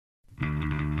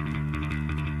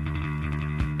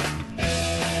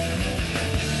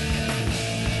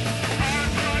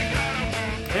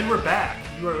we're back.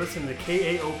 You are listening to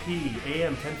KAOP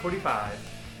AM 1045,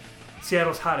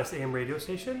 Seattle's hottest AM radio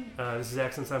station. This is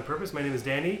Accents on Purpose. My name is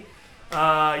Danny.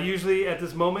 Usually at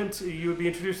this moment you would be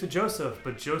introduced to Joseph,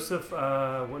 but Joseph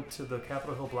went to the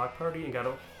Capitol Hill block party and got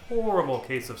a horrible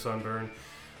case of sunburn.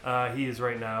 He is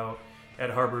right now at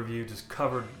Harborview just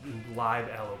covered in live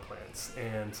aloe plants,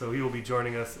 and so he will be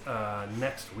joining us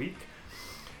next week.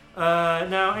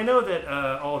 Now, I know that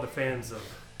all the fans of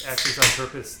Accents on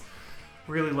Purpose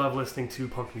really love listening to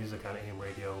punk music on AM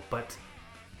radio, but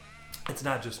it's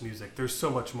not just music. There's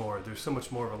so much more. There's so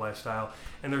much more of a lifestyle,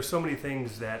 and there's so many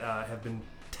things that have been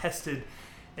tested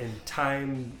and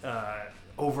timed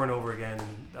over and over again,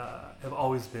 have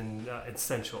always been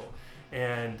essential.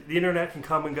 And the internet can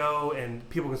come and go, and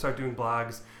people can start doing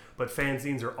blogs, but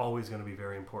fanzines are always going to be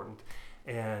very important.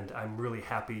 And I'm really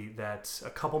happy that a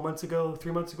couple months ago,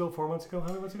 3 months ago, 4 months ago, how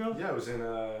many months ago? Yeah, it was in,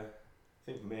 I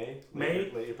think late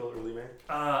April, early May.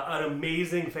 An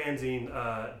amazing fanzine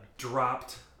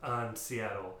dropped on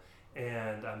Seattle.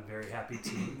 And I'm very happy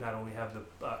to not only have the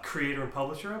creator and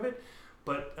publisher of it,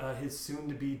 but his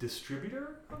soon-to-be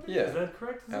distributor of it? Yeah. Is that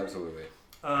correct? Absolutely.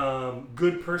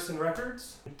 Good Person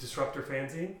Records, Disruptor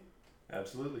fanzine.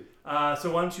 Absolutely.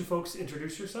 So why don't you folks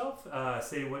introduce yourself,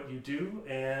 say what you do,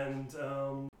 and...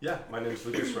 Yeah, my name is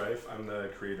Lucas Reif. I'm the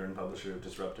creator and publisher of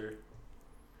Disruptor.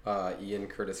 Ian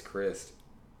Curtis Christ.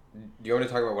 Do you want me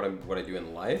to talk about what I do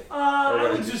in life? I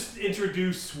would just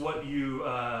introduce what you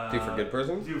do for Good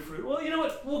Person. Well, you know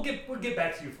what? We'll get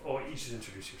back to you. Oh, you should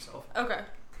introduce yourself. Okay.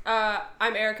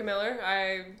 I'm Erica Miller.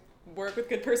 I work with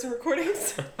Good Person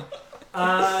Recordings.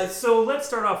 So let's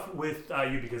start off with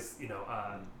you because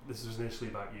this was initially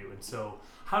about you. And so,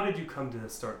 how did you come to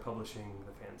start publishing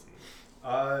the fanzine?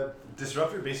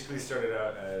 Disruptor basically started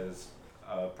out as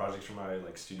a project for my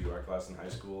studio art class in high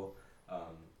school.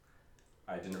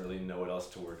 I didn't really know what else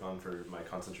to work on for my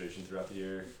concentration throughout the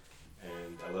year,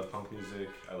 and I love punk music.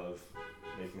 I love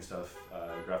making stuff,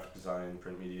 graphic design,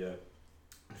 print media.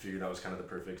 I figured that was kind of the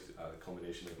perfect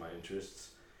culmination of my interests.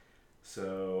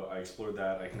 So I explored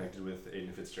that. I connected with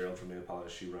Aiden Fitzgerald from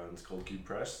Minneapolis. She runs Cold Cube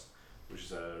Press, which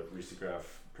is a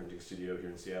risograph printing studio here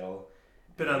in Seattle.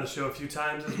 Been on the show a few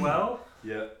times as well.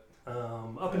 Yeah.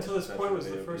 Up until this point, was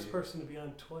the first person to be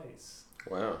on twice.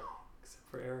 Wow. Except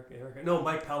for Erica. No,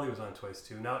 Mike Pally was on twice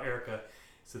too. Now Erica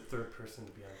is the third person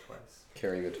to be on twice.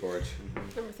 Carrying the torch.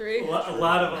 Number 3. A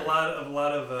lot of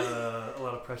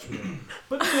pressure there.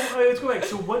 But let's go back.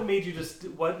 So what made you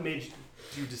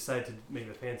decide to make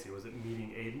the fancy? Was it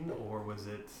meeting Aiden, or was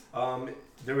it?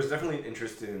 There was definitely an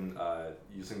interest in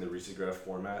using the risograph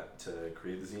format to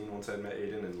create the zine once I met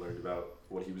Aiden and learned about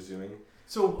what he was doing.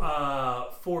 So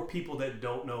for people that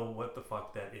don't know what the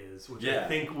fuck that is, which I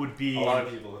think would be a lot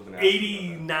of people have been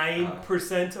asking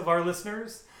 89% of our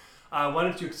listeners, why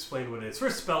don't you explain what it is?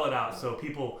 First, spell it out so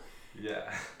people.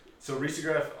 Yeah. So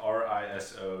risograph,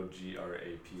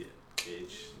 RISOGRAPH.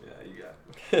 Yeah, you got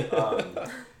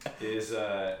it. Is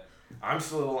I'm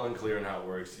still a little unclear on how it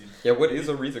works. Yeah, what is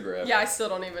a risograph? Yeah, I still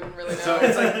don't even really know. So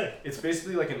it's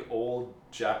basically like an old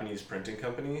Japanese printing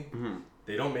company. Mm-hmm.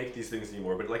 They don't make these things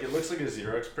anymore, but it looks like a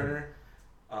Xerox printer.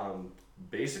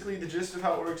 Basically, the gist of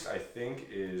how it works, I think,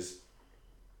 is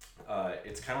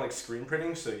it's kind of like screen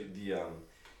printing. So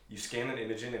you scan an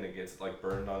image in and it gets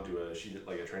burned onto a sheet,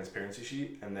 like a transparency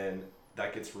sheet, and then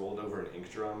that gets rolled over an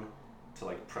ink drum to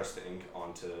press the ink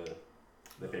onto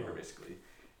the paper, basically.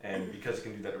 And because it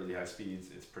can do that at really high speeds,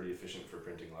 it's pretty efficient for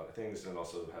printing a lot of things, and it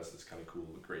also has this kind of cool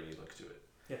grainy look to it.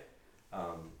 Yeah.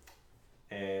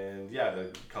 And yeah, the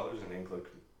colors and ink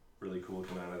look really cool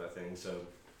coming out of that thing. So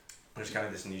there's kind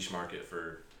of this niche market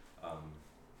for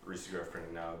risograph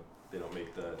printing now. They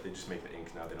just make the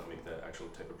ink now. They don't make the actual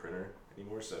type of printer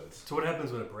anymore. So what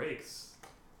happens when it breaks?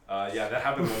 Yeah, that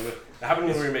happened when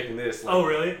we were making this. Oh,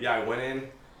 really? Yeah, I went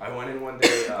in one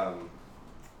day,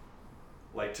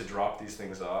 to drop these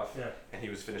things off. Yeah. And he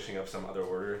was finishing up some other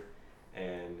order,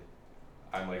 and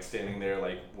I'm standing there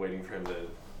waiting for him to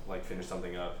finish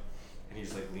something up, and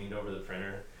he's leaned over the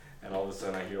printer, and all of a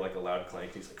sudden I hear a loud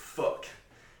clank. And he's like, "Fuck!"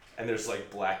 And there's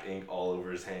black ink all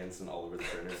over his hands and all over the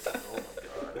printer. It's oh my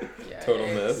god. Yeah, total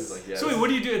miss. Yeah, so wait, what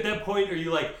do you do at that point? Are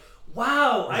you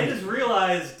wow, I just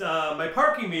realized my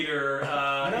parking meter is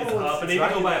up, and I need to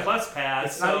go buy a bus pass.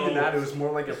 It's not even that. It was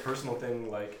more a personal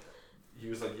thing. He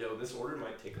was like, "Yo, this order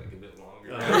might take a bit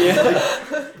longer."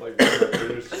 The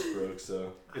printer's just broke,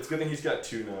 so it's good thing he's got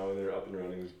 2 now, and they're up and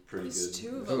running pretty good. 2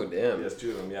 of them. Oh damn. He has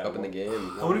 2 of them. Yeah. Up in the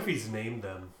game. I wonder if he's named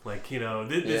them. This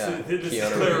is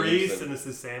Keanu Clarice Reeves and this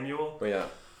is Samuel. Oh yeah.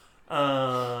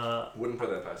 Wouldn't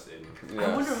put that class in.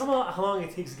 I wonder how long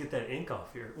it takes to get that ink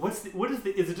off here. Is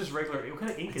it just regular? What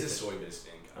kind of ink It's is a it? soy-based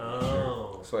ink. I'm not sure.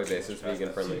 Oh. Soy based is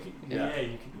vegan friendly. Yeah,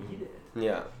 you can eat it.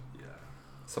 Yeah. Yeah.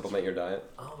 Supplement your diet.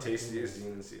 Oh, my Tasty goodness. as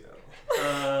in Seattle.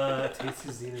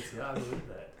 Tasty Zenith, yeah, I believe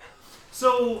that.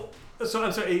 So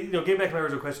I'm sorry, getting back to my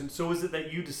original question. So was it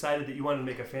that you decided that you wanted to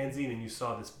make a fanzine and you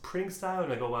saw this printing style and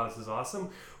you're like, oh wow, this is awesome?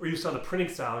 Or you saw the printing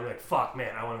style and you're like, fuck,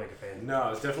 man, I want to make a fanzine?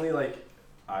 No, it's definitely like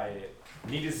I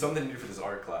needed something to do for this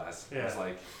art class. Yeah. I was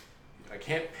like, I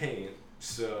can't paint,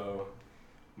 so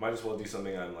might as well do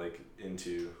something I'm like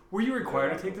into. Were you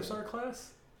required to take this art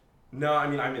class? No, I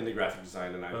mean I'm into graphic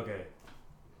design and Okay.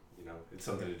 It's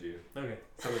something to do. Okay.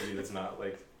 Something to do that's not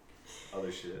like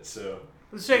other shit. So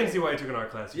Let's check and see why you took an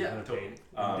art class. You Yeah, were gonna totally.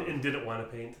 paint and didn't want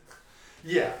to paint.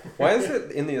 yeah. Why is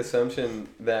it in the assumption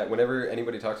that whenever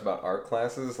anybody talks about art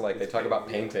classes, like they talk about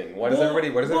painting? Why does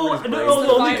everybody's brains no, Fine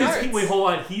because arts. wait, hold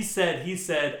on. He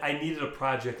said I needed a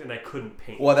project and I couldn't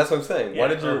paint. Well, that's what I'm saying. Yeah,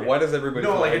 Why does everybody?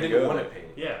 No, like I mind didn't go want to there?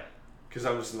 paint. Yeah. Because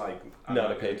I'm just like I'm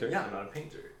Not a good- painter? Yeah, I'm not a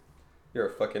painter. You're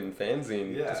a fucking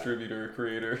fanzine Yeah. distributor,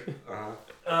 creator.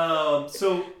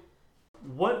 So,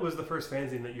 what was the first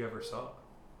fanzine that you ever saw?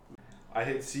 I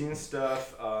had seen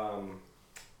stuff around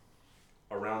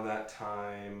that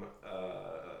time.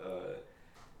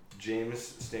 James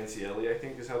Stancielli, I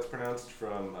think is how it's pronounced,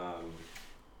 from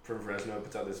Fresno,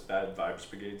 puts out this Bad Vibes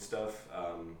Brigade stuff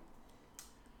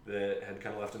that had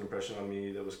kind of left an impression on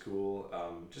me that was cool.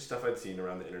 Just stuff I'd seen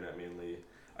around the internet mainly.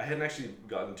 I hadn't actually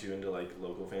gotten too into like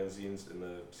local fanzines in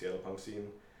the Seattle punk scene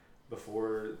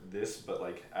before this, but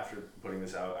like after putting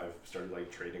this out, I've started like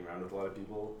trading around with a lot of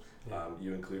people, Yeah.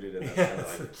 you included, and that's kind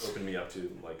of like opened me up to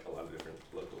like a lot of different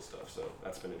local stuff. So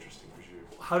that's been interesting for sure.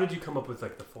 How did you come up with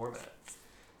like the format?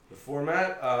 The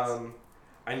format,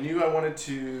 I knew I wanted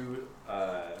to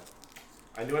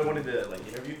like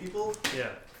interview people,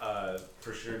 Yeah.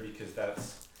 for sure, because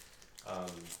that's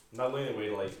not only a way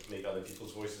to like make other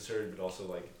people's voices heard, but also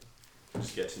like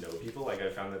just get to know people. Like I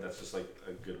found that that's just like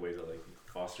a good way to like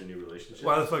foster new relationships.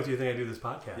 Why the fuck do you think I do this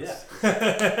podcast? Yeah.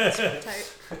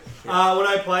 Tight. When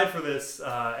I applied for this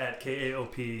at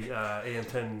KAOP AM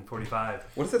 1045,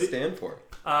 What does it stand for?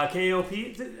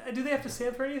 KAOP, do they have to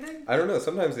stand for anything? I don't know.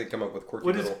 Sometimes they come up with quirky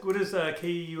What does little.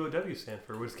 KUOW stand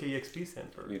for? What does KEXP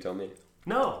stand for? You tell me.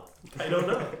 No, I don't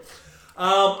know.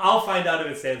 I'll find out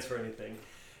if it stands for anything.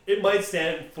 It might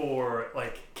stand for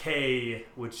like K,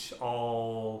 which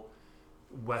all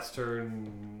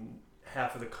western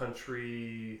half of the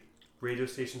country radio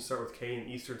stations start with K and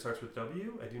Eastern starts with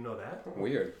W. I do know that.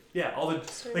 Weird. Yeah, all the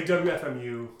like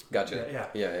WFMU. Gotcha.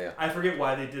 Yeah. I forget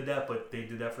why they did that, but they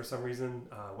did that for some reason.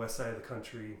 West side of the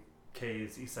country, K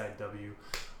is East side W,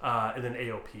 and then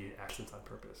AOP, accents on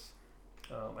purpose.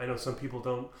 I know some people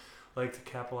don't like to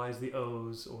capitalize the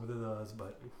O's or the thes,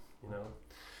 but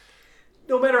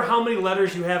no matter how many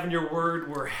letters you have in your word,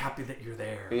 we're happy that you're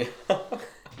there. Yeah.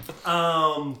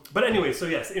 But anyway, so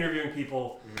yes, interviewing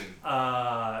people.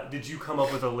 Did you come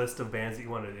up with a list of bands that you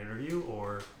wanted to interview,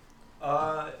 or?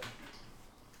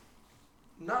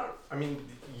 Not. I mean,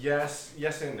 yes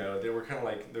and no. They were kind of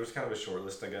like, there was kind of a short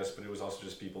list, I guess, but it was also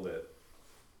just people that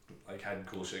like had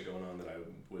cool shit going on that I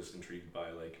was intrigued by.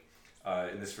 Like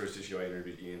in this first issue, I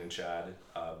interviewed Ian and Chad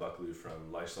Bucklew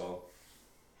from Lysol.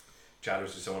 Chad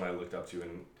was just someone I looked up to,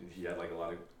 and he had like a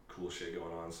lot of cool shit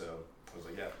going on. So I was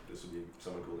like, yeah, this would be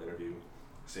someone cool to interview.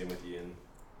 Same with Ian.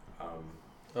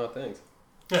 Oh, thanks.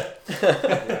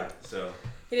 Yeah. So.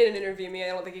 He didn't interview me. I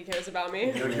don't think he cares about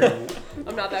me.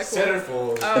 I'm not that cool.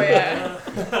 Centerfold. Oh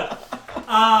yeah.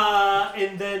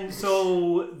 And then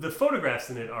so the photographs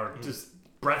in it are just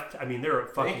breath. I mean, they're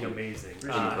fucking amazing.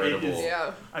 Incredible. It is-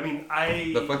 Yeah. I mean,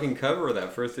 The fucking cover of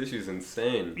that first issue is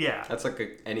insane. Yeah. That's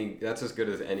like that's as good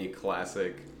as any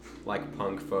classic, like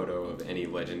punk photo of any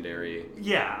legendary.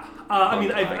 Yeah. I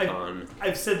mean, punk icon.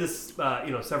 I've said this,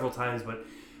 several times, but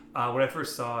when I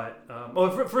first saw it,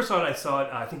 I saw it.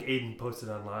 I think Aiden posted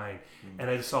online, and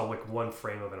I just saw like one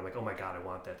frame of it. I'm like, oh my god, I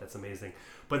want that. That's amazing.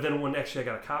 But then when actually I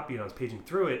got a copy and I was paging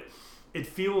through it, it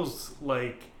feels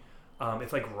like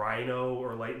if like Rhino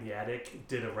or Light in the Attic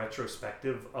did a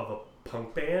retrospective of a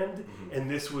punk band,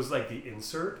 and this was like the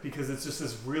insert, because it's just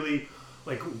this really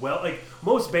like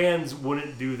most bands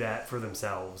wouldn't do that for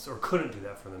themselves or couldn't do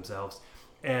that for themselves.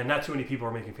 And not too many people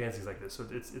are making fanzines like this, so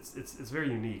it's very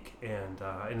unique and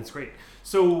it's great.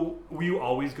 So were you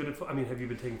always good at? I mean, have you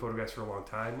been taking photographs for a long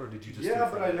time, or did you just? Yeah,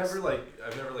 but I've never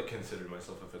considered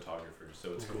myself a photographer,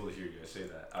 so it's cool to hear you guys say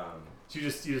that. So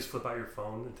you just flip out your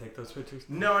phone and take those pictures?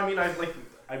 No, I mean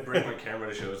I bring my camera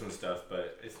to shows and stuff,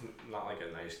 but it's not like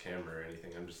a nice camera or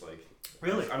anything. I'm just like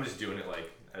Really? I'm just doing it like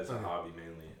as a hobby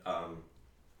mainly.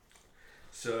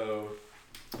 So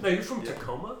No, you're from Yeah.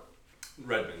 Tacoma?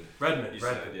 Redmond. Redmond. East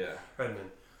side, Redmond. yeah.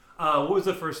 Redmond. What was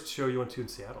the first show you went to in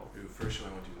Seattle? Ooh, first show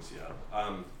I went to in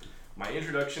Seattle. My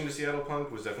introduction to Seattle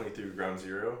punk was definitely through Ground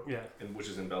Zero, Yeah. which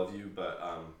is in Bellevue, but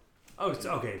Oh, it's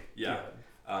okay. yeah.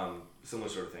 Similar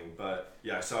sort of thing. But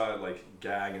yeah, I saw like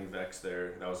Gag and Vex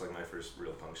there. That was like my first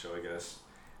real punk show, I guess.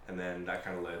 And then that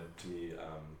kind of led to me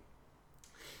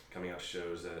coming out to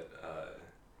shows at.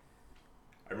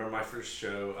 I remember my first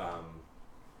show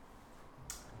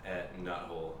at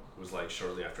Nuthole was like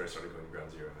shortly after I started going to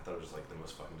Ground Zero. I thought it was like the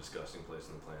most fucking disgusting place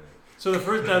on the planet. So the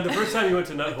first time you went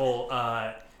to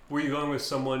Nuthole, were you going with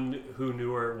someone who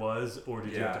knew where it was, or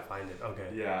did you have to find it? Okay.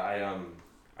 Yeah,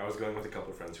 I was going with a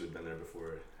couple of friends who had been there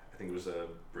before. I think it was a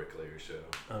Bricklayer show.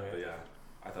 Okay. But yeah,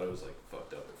 I thought it was like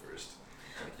fucked up at first.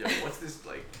 Like, yo, what's this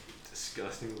like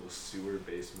disgusting little sewer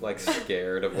basement? Like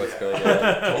scared of what's going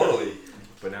on. Totally.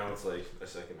 But now it's like a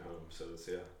second home, so it's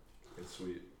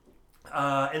sweet.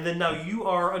 And then now you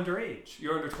are underage.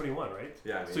 You're under 21, right?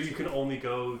 Yeah. So you can only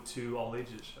go to all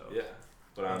ages shows. Yeah,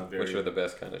 but I'm very. Which are the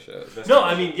best kind of shows. No,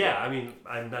 I mean, yeah, I mean,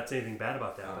 I'm not saying anything bad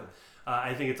about that, but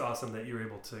I think it's awesome that you're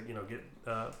able to, get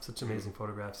such amazing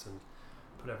photographs and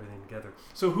put everything together.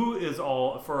 So who is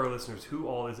all, for our listeners, who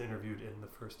all is interviewed in the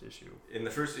first issue? In the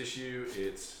first issue,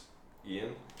 it's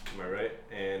Ian, am I right,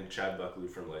 and Chad Buckley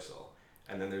from Lysol.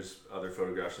 And then there's other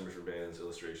photographs from different bands,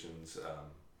 illustrations,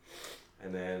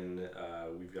 and then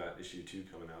we've got issue 2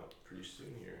 coming out pretty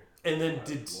soon here. And then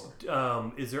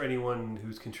is there anyone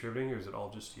who's contributing, or is it all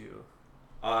just you?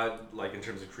 Like in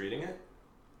terms of creating it?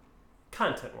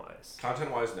 Content-wise.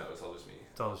 Content-wise, no, it's all just me.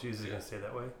 It's all just you. Is it going to stay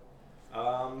that way?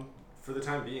 For the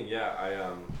time being,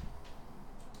 yeah.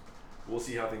 We'll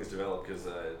see how things develop because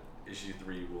issue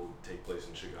 3 will take place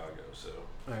in Chicago. So.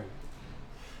 All right.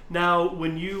 Now,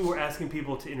 when you were asking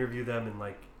people to interview them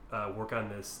and work on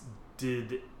this,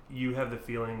 did you have the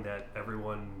feeling that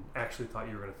everyone actually thought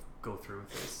you were going to go through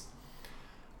with this?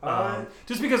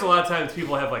 Just because a lot of times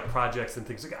people have projects and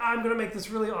things like, I'm going to make this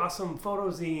really awesome photo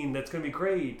zine that's going to be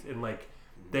great, and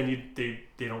then they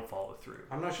don't follow through.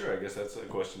 I'm not sure. I guess that's a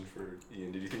question for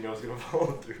Ian. Did you think I was going to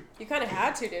follow through? You kind of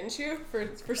had to, didn't you,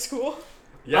 for school?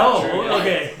 Yeah. Oh, true, yeah.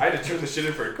 okay. I had to turn the shit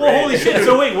in for a grade. Well, holy shit!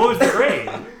 So wait, what was the grade?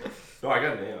 No, I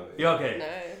got an A on it. Yeah, okay.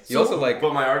 Nice. You also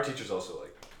But my art teacher's also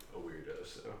a weirdo.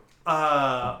 So.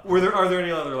 Are there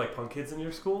any other punk kids in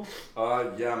your school?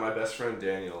 Yeah, my best friend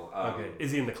Daniel. Okay.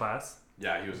 Is he in the class?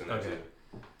 Yeah, he was in there Okay.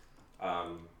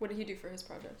 too. What did he do for his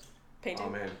project? Painting? Oh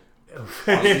man.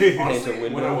 Honestly, Honestly, Paint a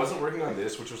window. when I wasn't working on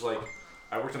this, which was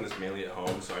I worked on this mainly at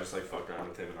home, so I just fucked around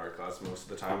with him in art class most of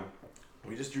the time.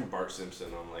 We just drew Bart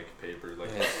Simpson on paper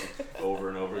over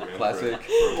and over again Classic.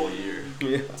 for a whole year.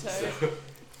 Yeah.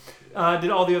 So,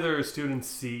 did all the other students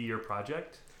see your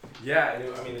project? yeah,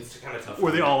 and I mean it's kind of tough.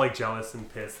 Were they all jealous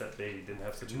and pissed that they didn't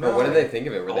have such a But what did they think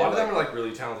of it? Were A they lot of them are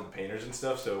really talented painters and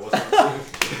stuff, so it wasn't.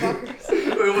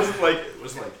 it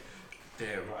wasn't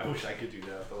damn, I wish I could do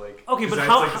that, but Okay, but it's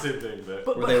how- the same thing, but.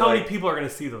 But Were they how many people are going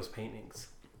to see those paintings?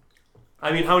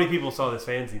 I mean, how many people saw this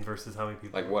fanzine versus how many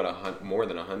people? More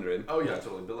than 100. Oh yeah,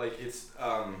 totally. But it's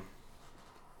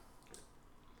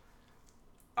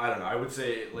I don't know. I would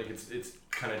say it's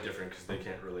kind of different because they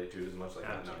can't relate to it as much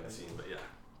that Gotcha. scene. But yeah.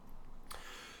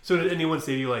 So did anyone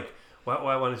say to you why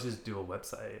don't you just do a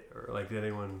website, or did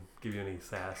anyone give you any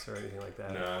sass or anything like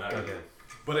that? No, not Okay. really.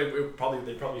 But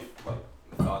they probably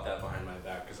thought that behind my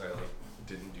back because I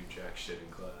didn't do jack shit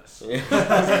in class.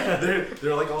 Yeah.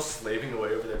 they're all slaving away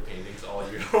over their paintings all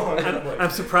year long. I'm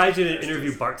surprised you didn't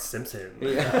interview Bart Simpson.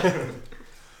 Yeah.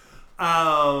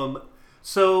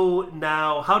 So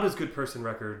now, how does Good Person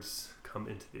Records come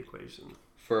into the equation?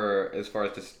 For as far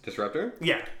as Disruptor?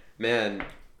 Yeah. Man,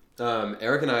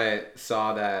 Eric and I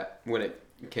saw that when it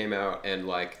came out, and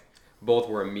both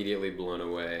were immediately blown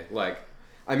away.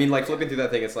 Flipping through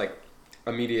that thing, it's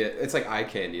immediate. It's eye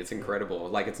candy. It's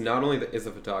incredible. It's not only is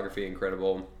the photography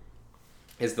incredible,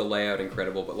 is the layout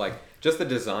incredible, but just the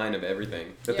design of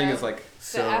everything. The thing is The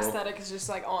so. aesthetic is just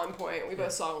on point. We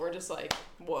both saw it. We're just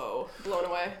whoa, blown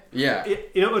away. Yeah.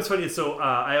 You know what's funny? So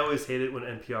I always hate it when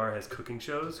NPR has cooking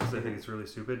shows because I think it's really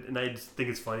stupid, and I just think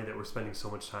it's funny that we're spending so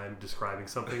much time describing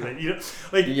something that you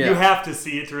have to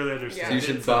see it to really understand. So you it.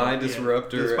 should So, buy yeah.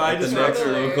 Disruptor Just buy at the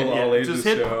Disruptor. next local Yeah, all ages just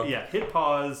hit show. hit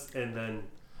pause and then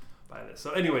buy this.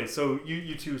 So anyway, so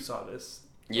you two saw this.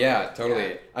 Yeah, totally.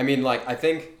 Yeah. I mean, I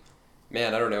think,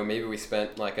 man, I don't know, maybe we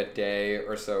spent a day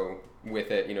or so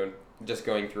with it, just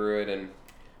going through it, and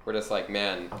we're just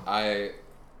man, I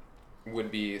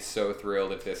would be so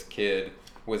thrilled if this kid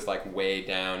was way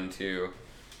down to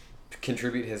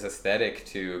contribute his aesthetic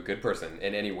to Good Person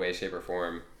in any way, shape, or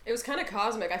form. It was kind of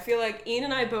cosmic. I feel like Ian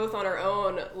and I both on our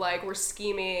own, like, were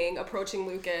scheming, approaching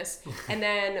Lucas. And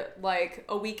then, like,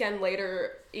 a weekend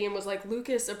later, Ian was like,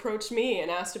 Lucas approached me and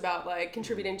asked about, like,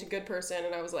 contributing to Good Person.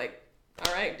 And I was like,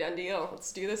 all right, done deal.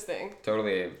 Let's do this thing.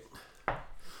 Totally.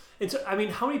 And so, I mean,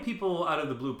 how many people out of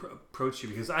the blue approached you?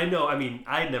 Because I know, I mean,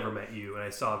 I had never met you, and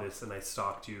I saw this, and I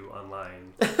stalked you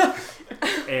online.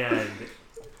 And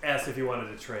asked if you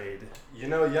wanted to trade. You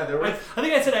know, yeah, there were. I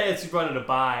think I said I asked if you wanted to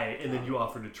buy, and then you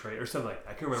offered to trade, or something like that.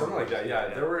 I can't remember. Something like that,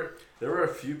 yeah. There were a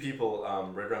few people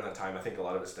right around that time. I think a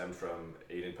lot of it stemmed from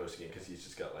Aiden posting it because he's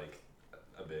just got like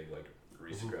a big like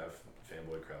Reese Graph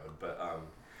fanboy crowd. But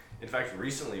in fact,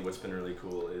 recently, what's been really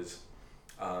cool is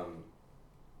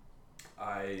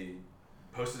I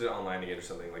posted it online again or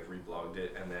something, like reblogged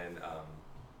it, and then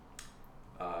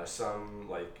some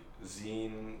like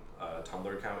zine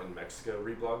Tumblr account in Mexico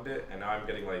reblogged it, and now I'm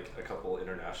getting like a couple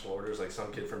international orders. Like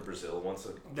some kid from Brazil wants a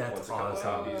couple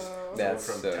copies. That's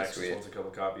Someone from so Texas sweet. wants a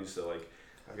couple copies. So like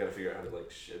I've got to figure out how to like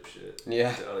ship shit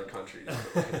Yeah. to other countries.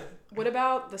 What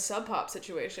about the Sub Pop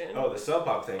situation? Oh, the Sub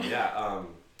Pop thing, yeah.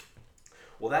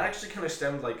 Well, that actually kind of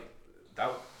stemmed like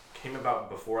that came about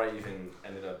before I even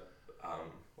ended up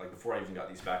before I even got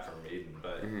these back from Aiden,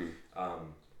 but.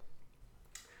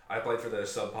 I applied for the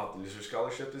Sub Pop Loser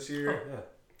Scholarship this year,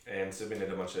 and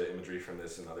submitted a bunch of imagery from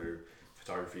this and other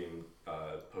photography and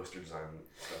poster design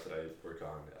stuff that I work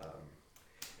on,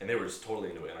 and they were just totally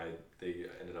into it. And they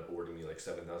ended up awarding me like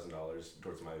 $7,000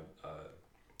 towards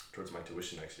my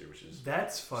tuition next year, which is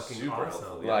That's fucking super awesome.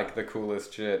 helpful. Yeah. Like the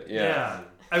coolest shit. Yeah.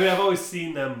 I mean, I've always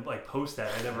seen them like post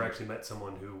that. I never actually met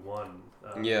someone who won.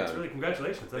 Yeah. It's really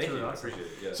congratulations. That's Thank really you. awesome. I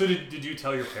appreciate it. Yeah. So did you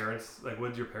tell your parents? Like, what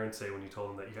did your parents say when you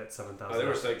told them that you got $7,000? They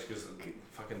were psyched because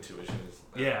fucking tuition is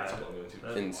that's what I'm going to.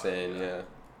 That's Insane, yeah.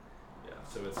 Yeah,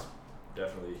 so it's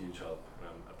definitely a huge help, and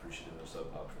I'm appreciative of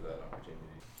Sub Pop for that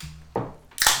opportunity.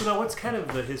 So now, what's kind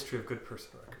of the history of Good Person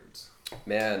Records?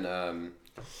 Man,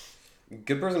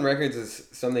 Good Person Records is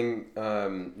something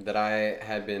that I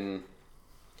had been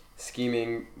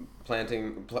scheming,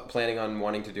 planning on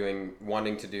wanting to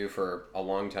do for a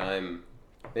long time,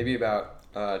 maybe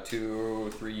about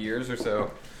 2-3 years or so.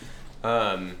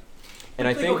 And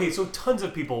I think okay, so tons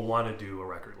of people want to do a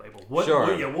record label. What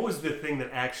was the thing that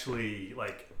actually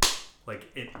like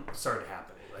it started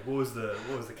happening? Like what was the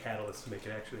catalyst to make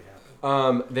it actually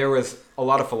happen? There was a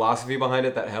lot of philosophy behind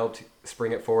it that helped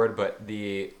spring it forward, but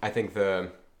I think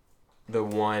the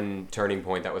one turning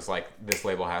point that was like, this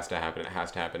label has to happen, it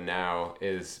has to happen now,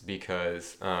 is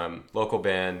because local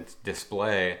band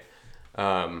Display,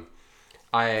 I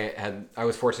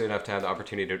was fortunate enough to have the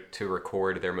opportunity to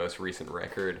record their most recent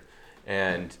record,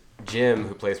 and Jim,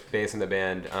 who plays bass in the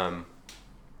band,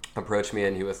 approached me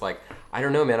and he was like, I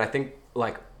don't know, man, I think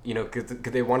like, you know, cause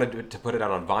they wanted to put it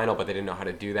out on vinyl, but they didn't know how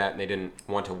to do that, and they didn't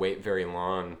want to wait very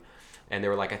long, and they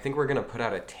were like, I think we're gonna put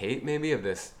out a tape maybe of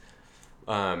this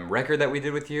record that we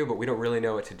did with you, but we don't really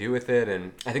know what to do with it.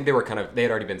 And I think they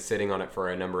had already been sitting on it for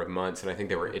a number of months, and I think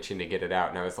they were itching to get it out.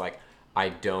 And I was like, I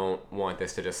don't want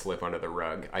this to just slip under the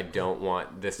rug. I don't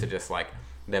want this to just like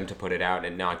them to put it out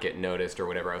and not get noticed or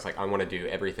whatever. I was like, I want to do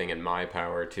everything in my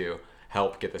power to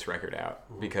help get this record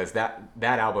out, because that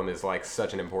album is like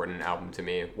such an important album to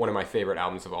me. One of my favorite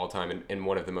albums of all time, and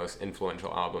one of the most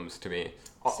influential albums to me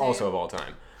also of all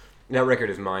time. That record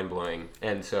is mind-blowing,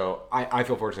 and so I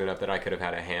feel fortunate enough that I could have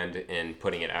had a hand in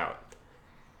putting it out.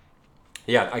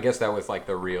 Yeah, I guess that was like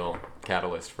the real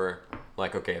catalyst for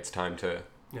like, okay, it's time to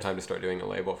start doing a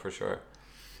label for sure.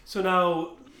 So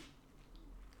now,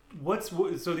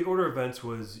 so the order of events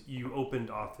was you opened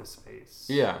Office Space.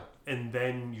 Yeah. And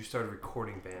then you started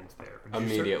recording bands there.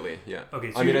 Immediately, yeah.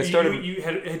 Okay, so I started.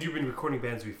 Had you been recording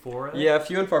bands before that? Yeah,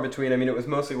 few and far between. I mean, it was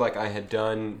mostly like I had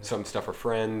done some stuff for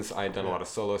friends. I had done a lot of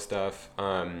solo stuff.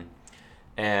 And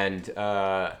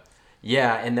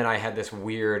then I had this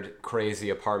weird, crazy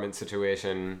apartment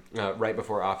situation right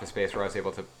before Office Space where I was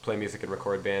able to play music and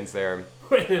record bands there.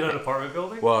 In an apartment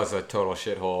building? Well, it was a total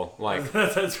shithole. Like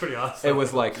that's pretty awesome. It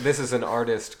was like, this is an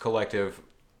artist collective,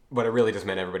 but it really just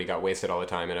meant everybody got wasted all the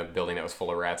time in a building that was full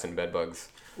of rats and bedbugs.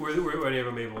 Were any of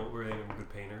them good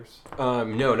painters?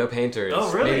 No painters.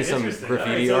 Oh, really? Maybe some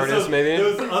graffiti so artists, maybe?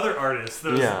 Those other artists,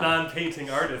 those non-painting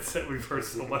artists that we've heard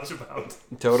so much about.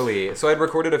 Totally. So I'd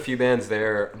recorded a few bands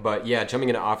there, but yeah, jumping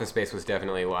into Office Space was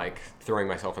definitely like throwing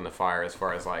myself in the fire as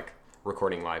far as like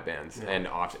recording live bands, and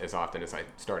as often as I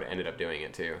ended up doing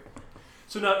it too.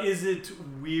 So now, is it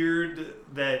weird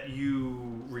that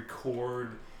you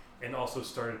record and also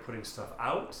started putting stuff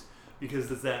out? Because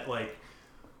does that like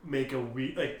make a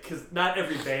because not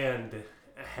every band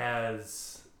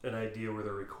has an idea where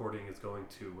the recording is going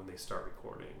to when they start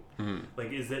recording? Mhm.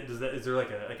 Like, is there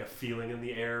like a feeling in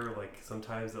the air, like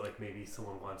sometimes that like maybe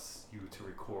someone wants you to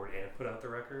record and put out the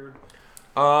record?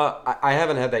 I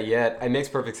haven't had that yet. It makes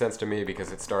perfect sense to me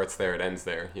because it starts there, it ends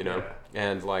there, you know? Yeah.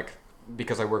 And like,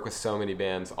 because I work with so many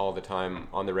bands all the time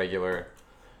on the regular,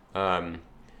 I'm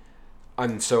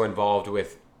so involved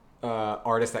with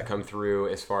artists that come through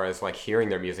as far as like hearing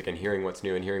their music and hearing what's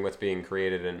new and hearing what's being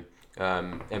created, and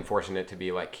am fortunate to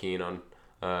be like keen on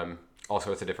all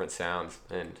sorts of different sounds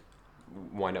and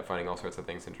wind up finding all sorts of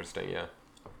things interesting. Yeah.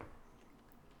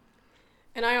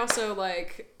 And I also,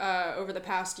 like, over the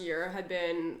past year had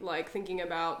been, like, thinking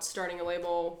about starting a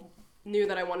label, knew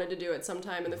that I wanted to do it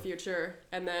sometime in the future,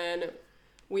 and then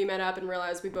we met up and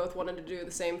realized we both wanted to do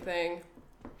the same thing.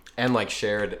 And, like,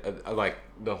 shared, like,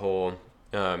 the whole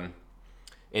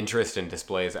interest in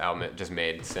Display's album. It just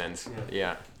made sense.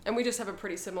 Yeah. And we just have a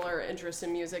pretty similar interest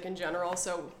in music in general,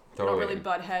 so we Totally. don't really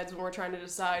butt heads when we're trying to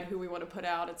decide who we want to put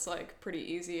out. It's, like, pretty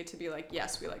easy to be like,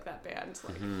 yes, we like that band.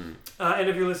 Like, And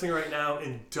if you're listening right now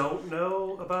and don't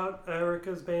know about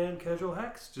Erica's band Casual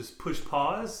Hex, just push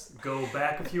pause, go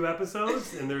back a few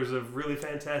episodes, and there's a really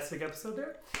fantastic episode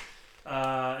there.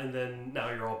 And then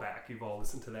now you're all back. You've all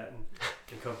listened to that and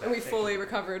come back. and we fully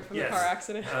recovered from Yes. the car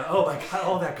accident. Oh my god,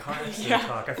 all that car accident Yeah.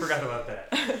 talk. I forgot about that.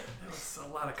 There was a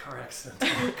lot of car accident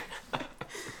talk.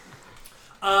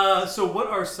 So what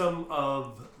are some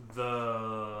of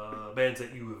the bands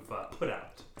that you have put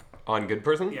out? On Good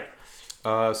Person?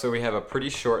 Yeah. So we have a pretty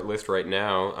short list right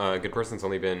now. Good Person's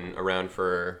only been around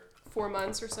for 4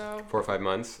 months or so. 4 or 5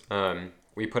 months.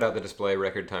 We put out the Display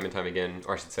record time and time again,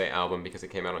 or I should say album, because it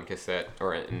came out on cassette,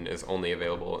 and is only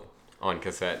available on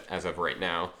cassette as of right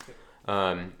now.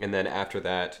 And then after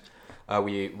that,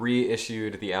 we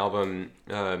reissued the album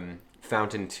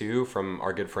Fountain 2 from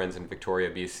our good friends in Victoria,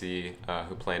 BC,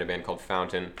 who play in a band called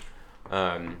Fountain.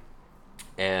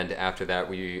 And after that,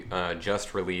 we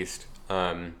just released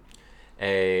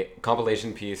a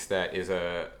compilation piece that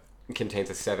contains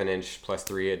a 7-inch plus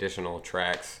 3 additional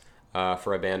tracks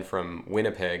for a band from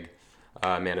Winnipeg,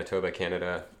 Manitoba,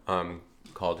 Canada,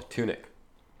 called Tunic.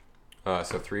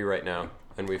 So 3 right now.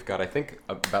 And we've got, I think,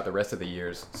 about the rest of the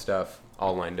year's stuff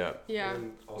all lined up. Yeah.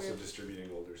 And also we're- distributing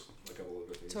a couple of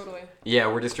other things. Totally. Yeah,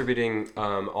 we're distributing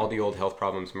all the old Health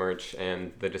Problems merch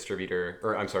and the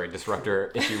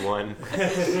Disruptor issue 1.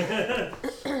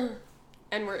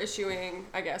 And we're issuing,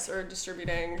 I guess, or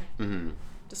distributing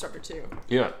Disruptor 2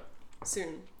 Yeah.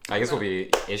 soon. I guess we'll be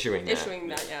issuing that. Issuing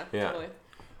that, yeah. Yeah. Totally.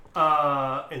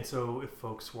 And so if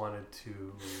folks wanted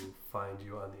to find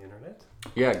you on the internet,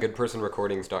 Yeah,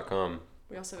 goodpersonrecordings.com.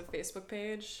 We also have a Facebook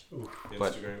page.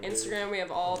 But- Instagram. Instagram, we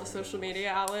have all the social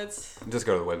media outlets. Just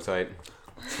go to the website.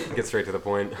 Get straight to the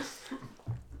point.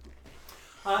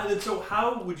 and so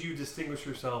how would you distinguish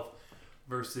yourself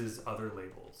versus other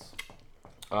labels?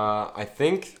 I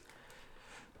think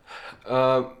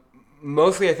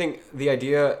mostly I think the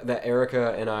idea that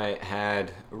Erica and I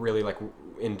had really like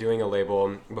in doing a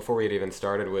label before we had even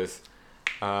started was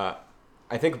I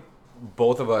think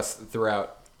both of us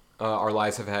throughout our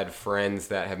lives have had friends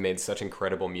that have made such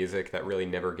incredible music that really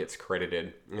never gets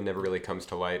credited and never really comes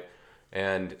to light,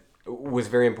 and it was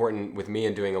very important with me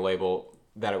in doing a label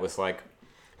that it was like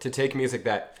to take music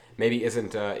that maybe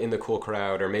isn't in the cool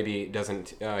crowd or maybe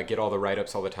doesn't get all the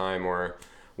write-ups all the time or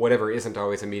whatever, isn't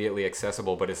always immediately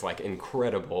accessible, but is like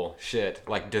incredible shit,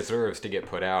 like deserves to get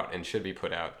put out and should be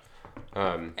put out.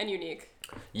 And unique.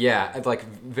 Yeah, it's like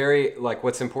very like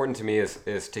what's important to me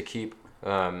is to keep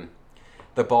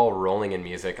the ball rolling in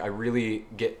music. I really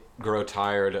grow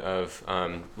tired of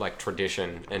like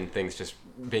tradition and things just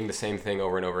being the same thing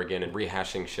over and over again and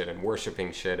rehashing shit and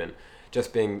worshiping shit and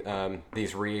just being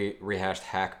these rehashed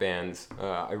hack bands.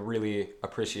 I really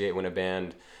appreciate when a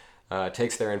band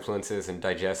takes their influences and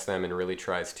digests them and really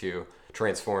tries to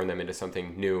transform them into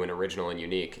something new and original and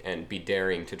unique and be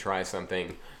daring to try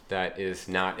something that is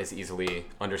not as easily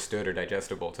understood or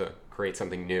digestible to create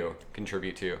something new,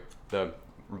 contribute to the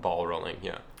ball rolling.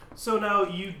 Yeah. So now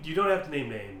you don't have to name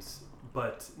names,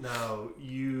 but now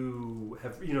you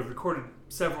have recorded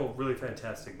several really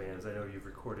fantastic bands. I know you've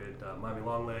recorded Miami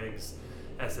Longlegs,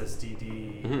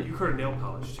 SSDD. Mhm. You recorded Nail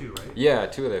Polish too, right? Yeah,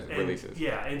 2 of the And, releases.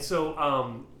 Yeah, and so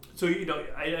so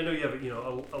I know you have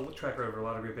a track record of a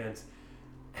lot of great bands.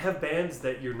 Have bands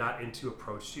that you're not into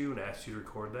approached you and asked you to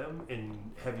record them,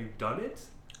 and have you done it?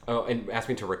 Oh, and ask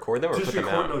me to record them or Just put them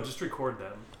record, out? no, just record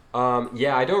them.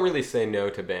 Yeah, I don't really say no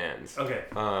to bands. Okay.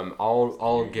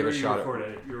 I'll give a shot at.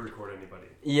 You record anybody.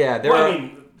 Yeah, there Well, are. I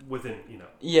mean, within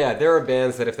Yeah, there are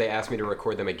bands that if they ask me to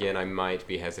record them again, I might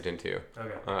be hesitant to.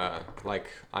 Okay. Like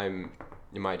I'm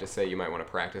you might just say you might want to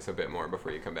practice a bit more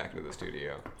before you come back into the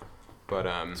studio.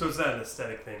 But So it's not an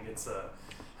aesthetic thing. It's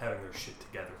having their shit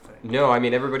together thing. no, I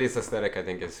mean everybody's aesthetic I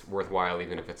think is worthwhile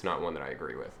even if it's not one that I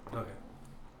agree with. Okay.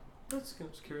 That's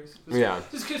just curious.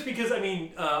 Just because, I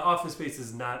mean, Office Space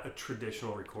is not a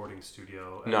traditional recording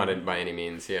studio. By any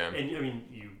means, yeah. And, I mean,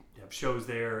 you have shows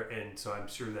there, and so I'm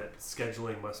sure that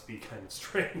scheduling must be kind of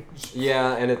strange.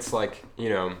 Yeah, and it's like,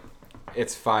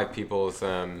 it's 5 people's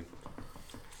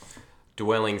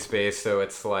dwelling space, so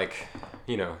it's like,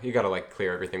 you gotta, like,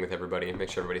 clear everything with everybody and make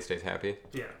sure everybody stays happy.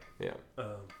 Yeah. Yeah.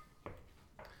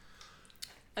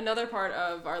 Another part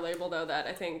of our label, though, that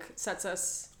I think sets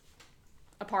us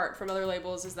apart from other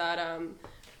labels is that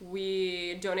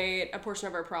we donate a portion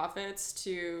of our profits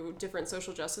to different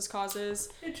social justice causes.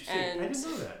 Interesting. And I didn't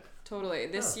know that. Totally.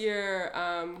 This year,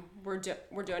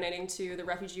 we're donating to the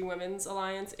Refugee Women's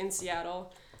Alliance in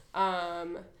Seattle,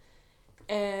 and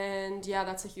yeah,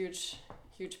 that's a huge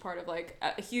part of like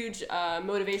a huge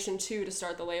motivation too to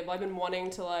start the label. I've been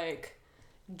wanting to like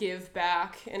give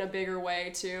back in a bigger way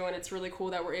too, and it's really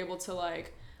cool that we're able to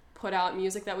like put out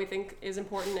music that we think is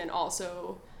important and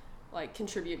also like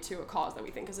contribute to a cause that we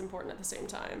think is important at the same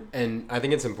time. And I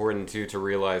think it's important too to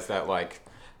realize that like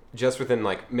just within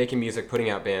like making music, putting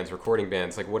out bands, recording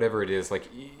bands, like whatever it is, like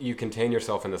you contain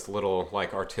yourself in this little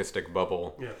like artistic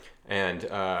bubble. Yeah.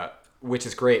 And which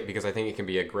is great because I think it can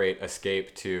be a great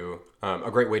escape to a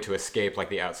great way to escape like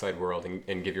the outside world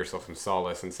and give yourself some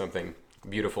solace and something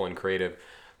beautiful and creative.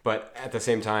 But at the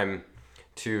same time,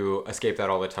 to escape that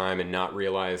all the time and not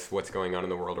realize what's going on in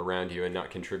the world around you and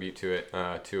not contribute to it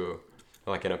to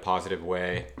like in a positive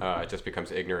way just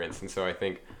becomes ignorance. And so I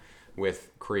think with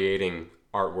creating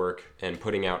artwork and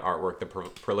putting out artwork, the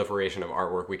proliferation of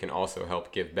artwork, we can also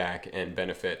help give back and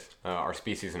benefit our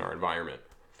species and our environment.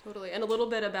 Totally. And a little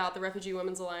bit about the Refugee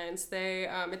Women's Alliance. They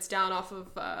it's down off of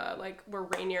like where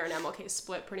Rainier and MLK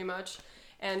split pretty much.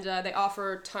 And they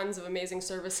offer tons of amazing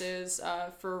services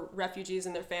for refugees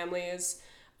and their families,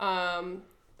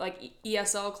 like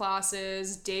ESL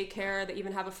classes, daycare. They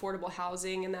even have affordable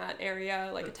housing in that area,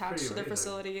 like That's attached to their amazing.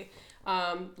 facility.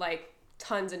 Like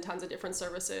tons and tons of different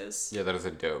services. Yeah, that is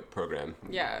a dope program.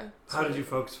 Yeah. How did you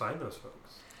folks find those folks?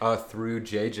 Through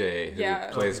JJ, who Yeah.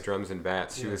 plays drums and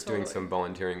bats. She Yeah. was doing Totally. some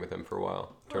volunteering with them for a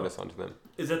while. Turned Oh. us onto them.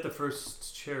 Is that the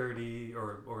first charity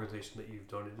or organization that you've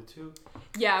donated to?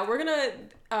 Yeah, we're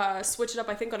gonna switch it up,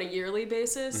 I think, on a yearly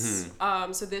basis.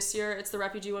 So this year it's the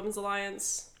Refugee Women's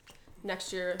Alliance.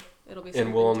 Next year it'll be.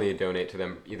 And we'll something only donate to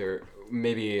them either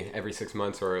maybe every 6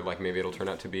 months or like maybe it'll turn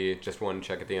out to be just one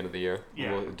check at the end of the year.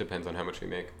 Yeah. Well, it depends on how much we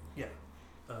make. Yeah.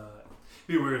 It'd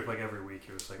be weird if like every week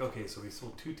it was like, okay, so we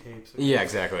sold 2 tapes. Yeah,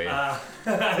 exactly. I'm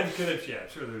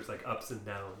sure there's like ups and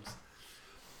downs.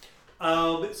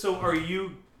 So are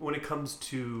you, when it comes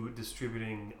to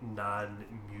distributing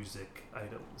non-music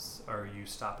items, are you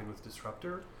stopping with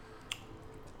Disruptor?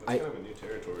 That's kind of a new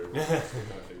territory. We're kind of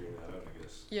figuring that out, I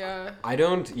guess. Yeah. I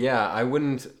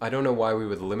don't know why we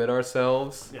would limit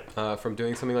ourselves from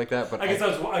doing something like that, but I guess I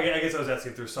was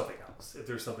asking if there's something else. If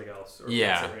there's something else. Or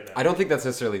yeah, right now. I don't think that's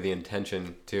necessarily the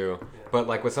intention to, Yeah. but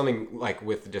like with something like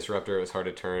with Disruptor, it was hard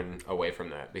to turn away from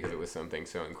that because it was something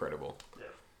so incredible. Yeah.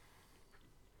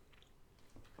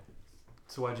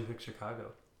 So why'd you pick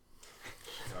Chicago?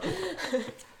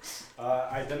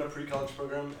 I'd done a pre-college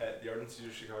program at the Art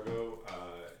Institute of Chicago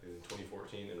in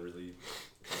 2014 and really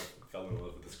kind of fell in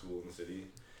love with the school and the city.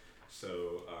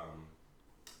 So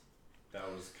that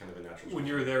was kind of a natural When choice.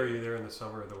 you were there in the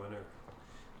summer or the winter?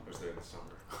 I was there in the summer.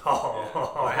 Oh, Yeah.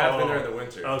 Well, I have been there in the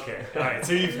winter. Okay, all right.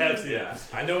 So you've had seen Yeah, it.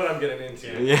 I know what I'm getting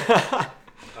into. Yeah.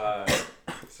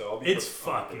 So I'll be. It's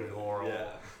fucking horrible. Yeah.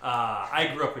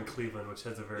 I grew up in Cleveland, which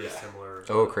has a very Yeah. similar.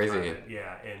 Oh, crazy. climate.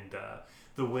 Yeah, and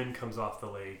the wind comes off the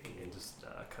lake and just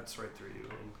cuts right through you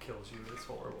and kills you. It's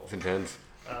horrible. It's intense.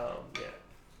 Yeah.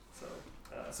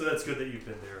 So that's good that you've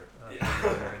been there.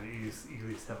 Yeah. And you at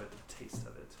least have a taste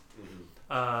of it.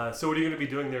 Mm-hmm. So what are you going to be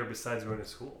doing there besides going to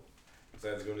school?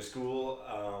 Besides going to school,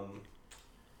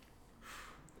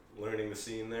 learning the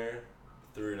scene there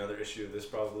through another issue of this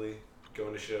probably,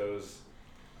 going to shows.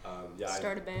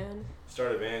 Start a band.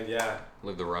 Start a band, yeah.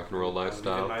 Live the rock and roll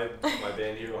lifestyle. My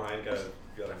band here behind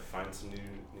gotta find some new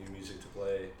music to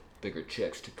play. Bigger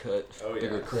checks to cut. Oh, yeah.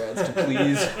 Bigger crowds to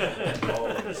please.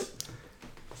 Always.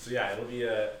 So yeah, it'll be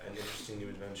an interesting new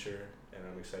adventure, and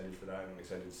I'm excited for that. I'm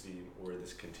excited to see where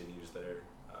this continues there.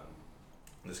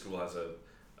 The school has a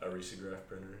risograph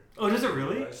printer. Oh, does it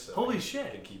really? So Holy I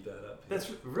shit! can keep that up. That's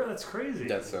crazy.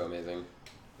 That's so amazing.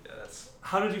 Yeah, that's.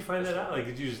 How did you find that out? Like,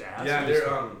 did you just ask? Yeah, or they're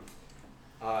just-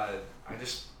 I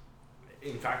just.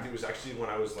 In fact, it was actually when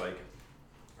I was like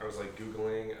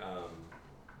Googling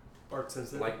Bart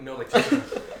Simpson. Like no, like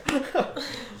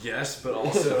yes, but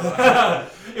also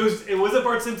it wasn't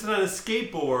Bart Simpson on a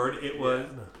skateboard. It was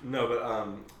no, but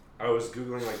I was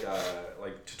googling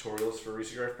like tutorials for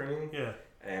risograph printing. yeah.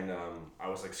 And I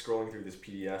was like scrolling through this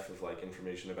PDF of like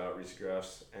information about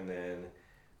risographs, and then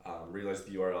realized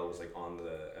the URL was like on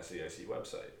the SAIC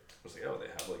website. I was like, oh, they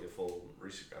have like a full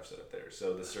risograph set up there.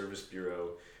 So the service bureau,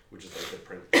 which is like the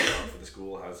print for the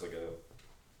school, has like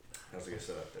a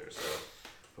setup there. So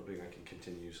hoping I can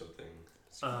continue something.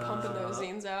 Pumping those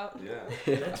zines out.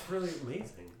 Yeah, That's really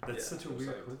amazing. That's Yeah, such a I'm weird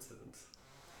excited. coincidence.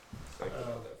 excited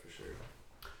about that for sure.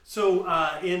 So,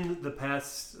 in the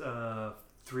past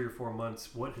 3 or 4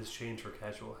 months, what has changed for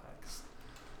Casual Hacks?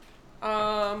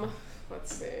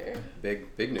 Let's see. Big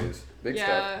news. Big stuff.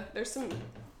 Yeah, there's some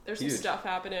Huge. stuff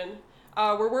happening.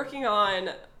 We're working on.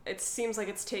 It seems like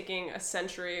it's taking a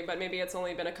century, but maybe it's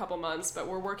only been a couple months. But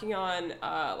we're working on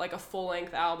like a full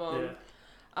length album.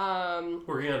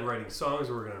 Working on writing songs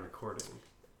or working on recording?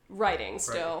 Writing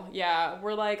still. Yeah,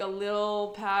 we're like a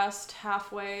little past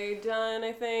halfway done,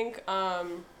 I think.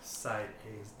 Side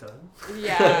A's done.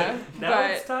 Yeah, Now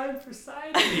but it's time for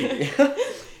Side B.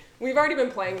 we've already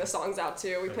been playing the songs out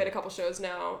too. We played a couple shows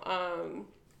now.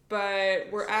 But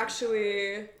we're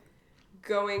actually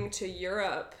going to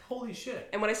Europe. Holy shit.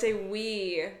 And when I say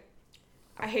we,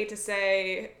 I hate to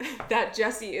say that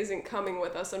Jesse isn't coming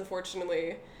with us,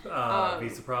 unfortunately.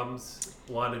 Visa problems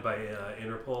wanted by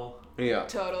Interpol. Yeah.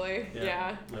 Totally,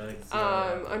 yeah.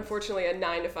 Unfortunately, Unfortunately, a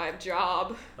 9-to-5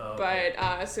 job. Oh, okay.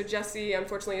 But so Jessie,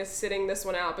 unfortunately, is sitting this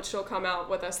one out, but she'll come out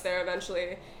with us there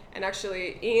eventually. And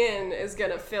actually, Ian is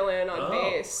gonna fill in on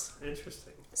bass.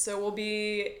 Interesting. So we'll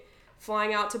be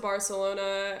flying out to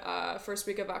Barcelona first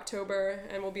week of October,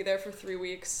 and we'll be there for 3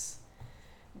 weeks,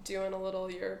 doing a little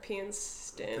European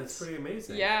stint. That's pretty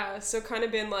amazing. Yeah, so kind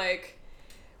of been like,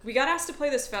 we got asked to play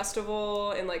this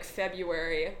festival in like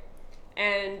February,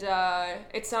 and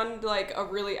it sounded like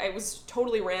it was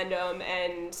totally random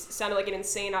and sounded like an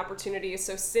insane opportunity.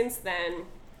 So since then,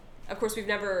 of course, we've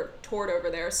never toured over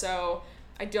there, so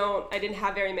I didn't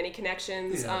have very many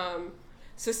connections. Yeah.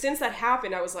 So since that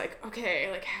happened, I was like,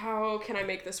 okay, like how can I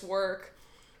make this work?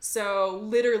 So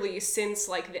literally since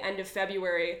like the end of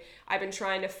February, I've been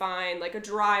trying to find like a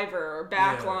driver,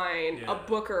 backline, Yeah. a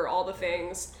booker, all the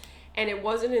things. And it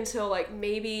wasn't until like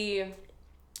maybe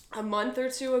a month or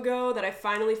two ago that I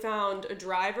finally found a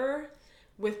driver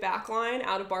with backline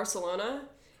out of Barcelona.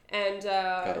 And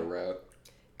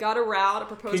got a route, a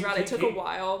proposed route. It took a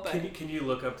while, but Can you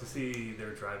look up to see their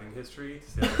driving history? To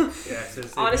see like, the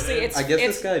access honestly, they've I guess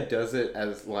this guy does it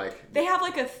as like they have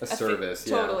like a service,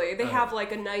 yeah. Totally. They Uh-huh. have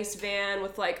like a nice van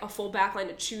with like a full backline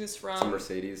to choose from. some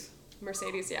Mercedes.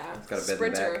 Mercedes, yeah. It's got a bed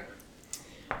in the Sprinter.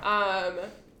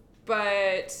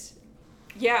 But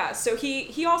yeah, so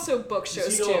he also books shows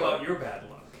Does he know too. about your bad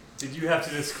luck? Did you have to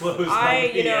disclose? how I,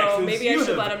 many you know, accidents maybe I you should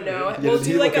have let him been know. in? We'll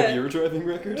do like a your driving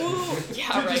record? Ooh,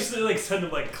 yeah, right. Just like send him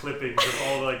like clippings of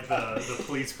all like the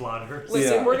police blotters.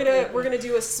 Listen, Yeah. we're gonna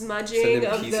do a smudging Send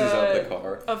him of pieces of the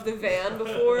car. of the van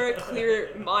before clear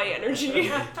my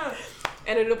energy,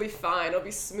 and it'll be fine. It'll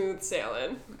be smooth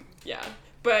sailing. Yeah,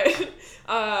 but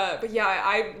yeah,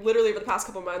 I literally over the past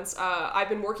couple months, I've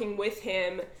been working with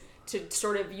him to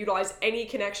sort of utilize any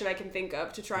connection I can think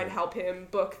of to try and help him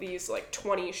book these like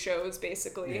 20 shows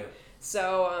basically. Yeah.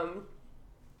 So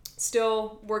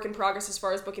still work in progress as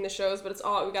far as booking the shows, but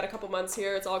we got a couple months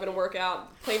here. It's all gonna work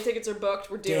out. Plane tickets are booked.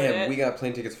 We're doing it. Damn, we got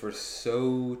plane tickets for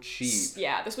so cheap.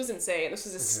 Yeah, this was insane. This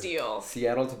was a steal.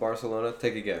 Seattle to Barcelona.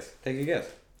 Take a guess.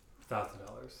 $1,000.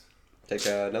 Take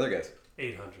another guess.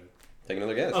 800. Take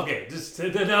another guess. Okay,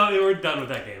 no, we're done with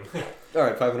that game. All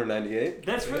right, 598.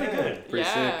 That's really good. Pretty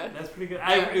Yeah. sick. That's pretty good.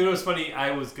 It was funny.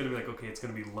 I was gonna be like, okay, it's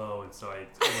gonna be low, and so I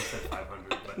almost said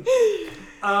 500.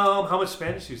 But how much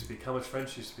Spanish do you speak? How much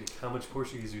French do you speak? How much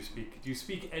Portuguese do you speak? Do you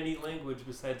speak any language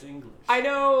besides English? I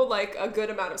know like a good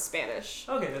amount of Spanish.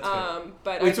 Okay, that's good.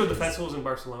 But Wait, so the festival's in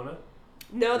Barcelona?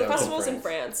 No, the No, festival's in France.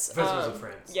 France. The festival's in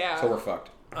France. Yeah. So we're fucked.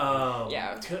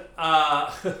 Yeah.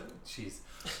 Jeez.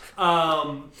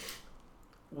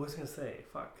 What was I gonna say?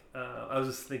 Fuck. I was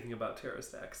just thinking about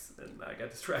terrorist acts, and I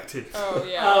got distracted. Oh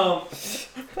yeah.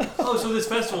 So this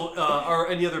festival, are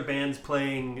any other bands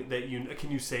playing that you? Can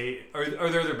you say? Are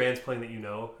there other bands playing that you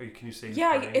know? Or can you say?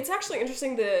 Yeah, playing? it's actually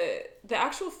interesting. The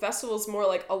actual festival is more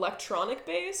like electronic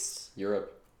based,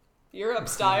 Europe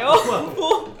style.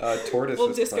 Tortoise Little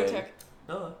was discotheque. playing.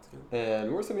 Oh, that's good. And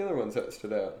what were some of the other ones that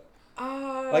stood out?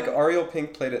 Uh, Like Ariel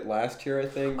Pink played it last year, I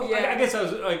think. Oh, Yeah. I guess I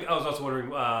was also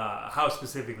wondering how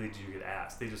specifically did you get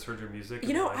asked? They just heard your music. you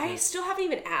and know, liked I it? still haven't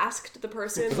even asked the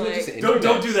person. Wasn't it Like, just Don't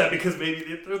Index? do that because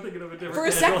maybe they're thinking of a different. for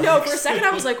a Daniel second, no, X. for a second,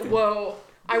 I was like, whoa.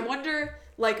 I wonder,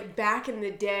 like, back in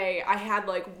the day, I had,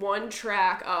 like, one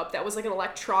track up that was, like, an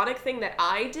electronic thing that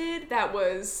I did that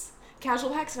was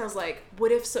Casual Hex, and I was like,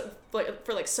 what if,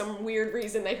 for, like, some weird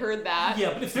reason they heard that?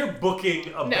 Yeah, but if they're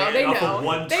booking a band they off know. of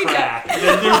one They track,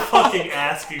 then they're fucking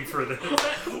asking for this.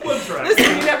 One track.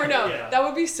 Listen, you never know. Yeah. That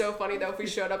would be so funny, though, if we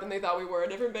showed up and they thought we were a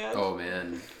different band. Oh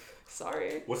man,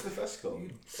 Sorry. What's the fest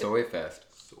called? Soy Fest,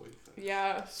 Soy Fest.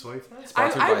 Yeah. Soy Fest?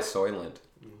 sponsored I- by Soylent.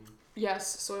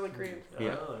 Yes, Soylent Green.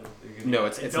 Yeah. Oh, No,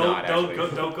 it's don't, not Don't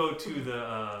actually. don't go to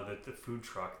the food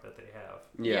truck that they have.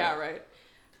 Yeah, right.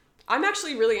 I'm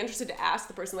actually really interested to ask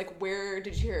the person, like, where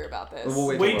did you hear about this? We'll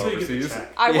Wait till you get the overseas.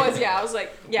 check. I was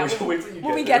like, yeah, Wait till you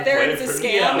when we get get there, there, it's a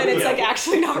plan it scam, yeah, and it's, yeah. like,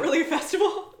 actually not really a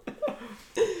festival.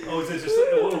 Oh, is it just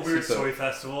a weird It's a- soy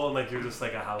festival and like you're just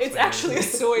like a house It's band? actually a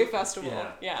soy festival.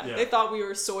 Yeah, yeah. They thought we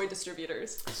were soy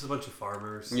distributors. It's just a bunch of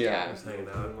farmers. Yeah. Just hanging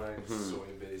out. And like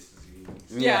soy-based zines.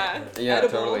 Yeah. Yeah,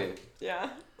 Edible. totally. Yeah.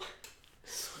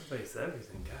 Soy-based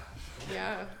everything, gosh.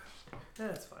 Yeah. Yeah,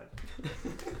 that's fine.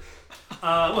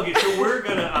 Okay, so we're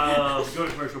gonna go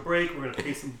to commercial break. We're gonna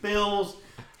pay some bills,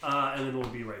 and then we'll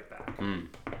be right back. Mm.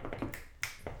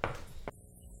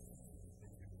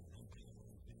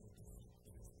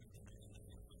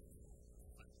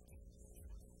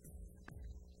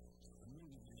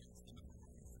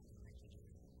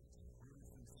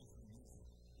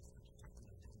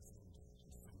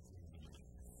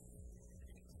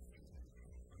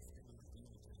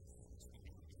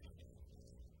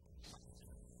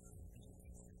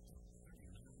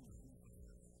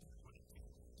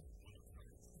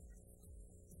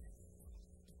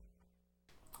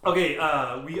 Okay,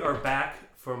 we are back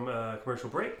from commercial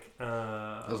break.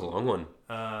 That was a long one.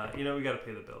 We got to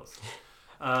pay the bills.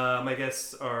 My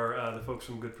guests are the folks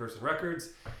from Good Person Records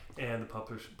and the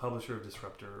publisher of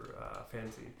Disruptor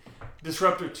fanzine.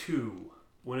 Disruptor 2,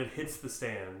 when it hits the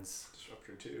stands,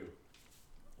 Disruptor 2.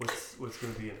 what's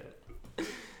going to be in it?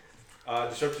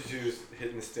 Disruptor 2 is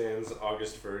hitting the stands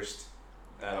August 1st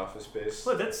at Office Space.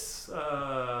 Well, that's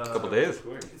A couple days.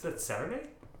 Quick. is that Saturday?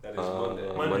 That is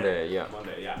Monday. Monday, yeah.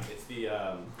 Monday, yeah. It's the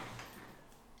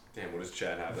damn. What does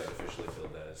Chad have that officially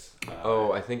filled as?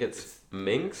 I think it's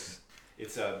Minx.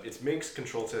 It's Minx,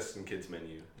 Control Test, and Kids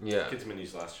Menu. Yeah. Kids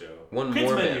Menu's last show. One Kids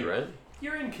more Menu. band, right?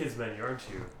 You're in Kids Menu, aren't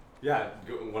you? Yeah.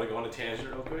 Want to go on a tangent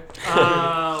real quick?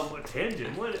 What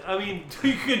tangent? What? I mean,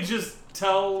 you could just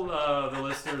tell the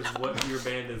listeners what your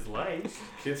band is like.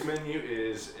 Kids Menu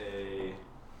is a.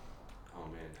 Oh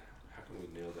man, how can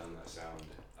we nail down that sound?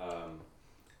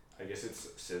 I guess it's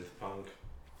synth punk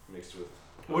mixed with.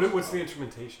 What's the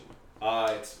instrumentation?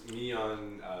 It's me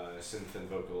on synth and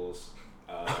vocals.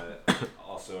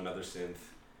 Also another synth,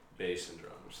 bass and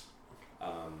drums.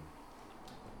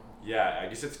 Yeah, I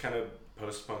guess it's kind of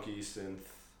post-punky synth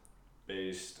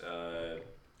based,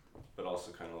 but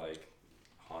also kind of like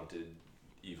haunted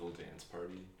evil dance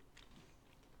party.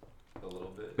 A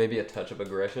little bit. Maybe a touch of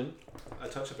aggression. A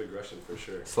touch of aggression for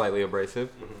sure. Slightly abrasive.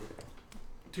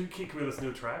 Mm-hmm. Can we listen to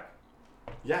a track?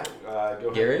 Yeah,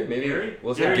 go Gary, ahead. maybe Gary?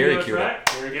 we'll see Gary you got a queued up.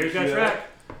 track? Gary's got a track.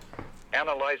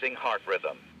 Analyzing heart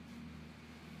rhythm.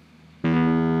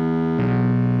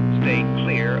 Stay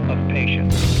clear of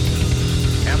patients.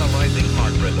 Analyzing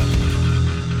heart rhythm.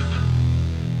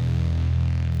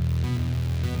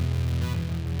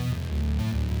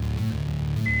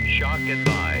 Shock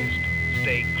advised.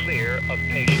 Stay clear of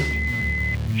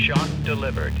patient. Shock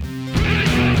delivered.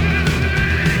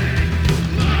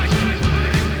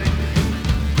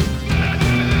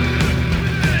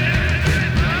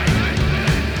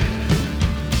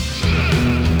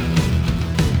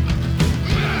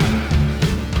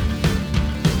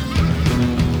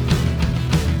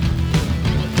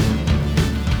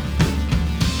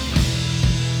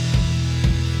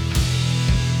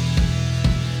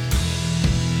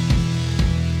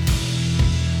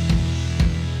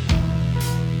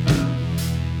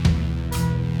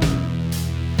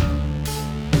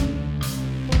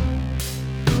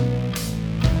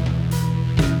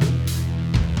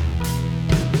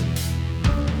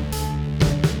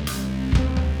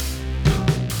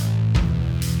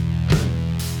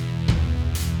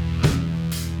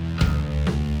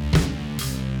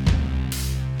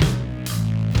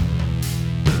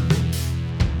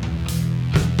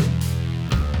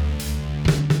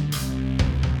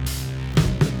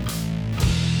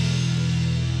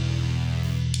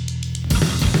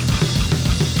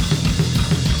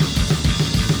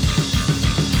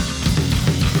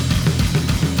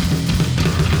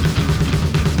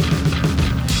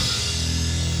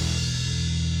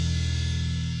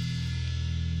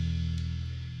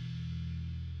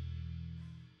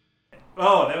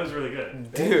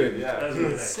 Dude. Yeah. That was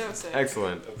really nice. So sick.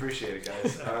 Excellent. Appreciate it,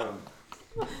 guys.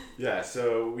 Yeah,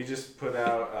 so we just put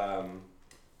out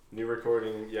new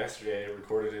recording yesterday.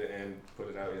 Recorded it and put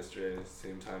it out yesterday at the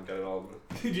same time. Got it all.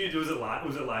 Did you? Was it live?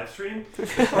 Was it live stream? or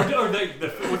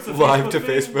what's the Live Facebook to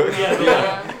thing? Facebook. Yeah.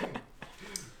 Yeah.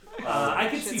 I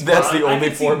can see. That's the Bono- I only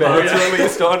can see format Bono- it's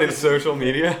released on is social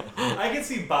media. I can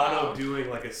see Bono Wow. doing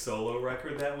like a solo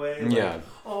record that way. Like, Yeah.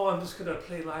 Oh, I'm just gonna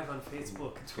play live on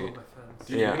Facebook to all my friends.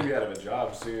 Dude, Yeah. you're gonna be out of a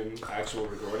job soon. Actual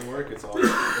recording work. It's all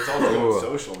done Ooh. on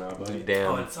social now, buddy. Oh,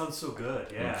 Damn. it sounds so good.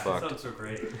 Yeah, it fucked. sounds so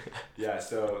great. Yeah,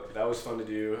 so that was fun to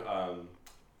do.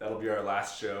 That'll be our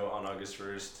last show on August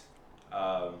 1st.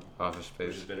 Office Which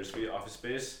is Space. Bittersweet, Office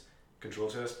Space, Control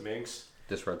Test, Minx,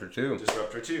 Disruptor 2.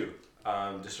 Disruptor 2.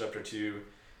 Disruptor 2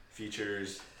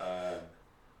 features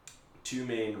 2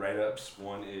 main write-ups.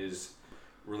 One is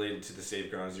related to the Save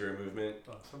Ground Zero movement,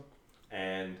 Awesome.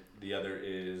 and the other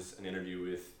is an interview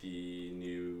with the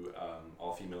new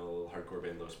all-female hardcore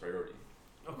band Lowest Priority.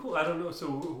 Oh, cool. I don't know. So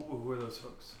who are those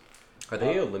folks? Are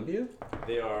they Olympia?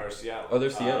 They are Seattle. Oh,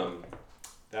 they're Seattle.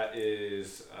 That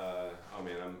is, oh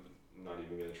man, I'm not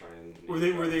even gonna try and. Were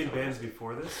they in bands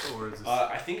before this, or is this?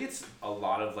 I think it's a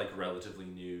lot of like relatively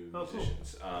new Oh, cool.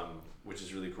 musicians, which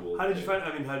is really cool. How did you find?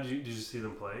 I mean, did you see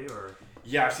them play, or?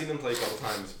 Yeah, I've seen them play a couple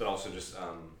times, but also just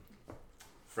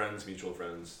friends, mutual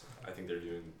friends. I think they're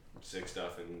doing sick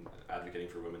stuff and advocating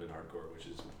for women in hardcore, which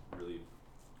is really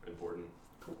important.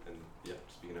 Cool. And yeah,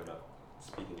 speaking out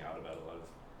about a lot of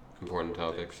Important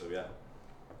topics. So yeah,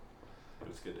 it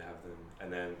was good to have them.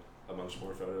 And then a bunch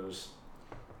more photos,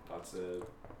 lots of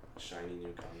shiny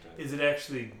new content. Is it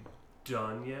actually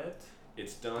done yet?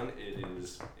 It's done. It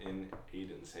is in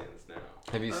Aiden's hands now.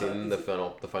 Have you seen the final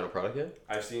product yet?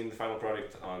 I've seen the final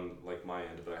product on like my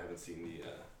end, but I haven't seen the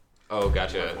Oh,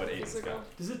 gotcha. what Aiden's Physical.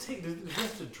 got. Does it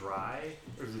have to dry,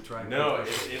 or does it dry? No,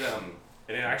 quickly?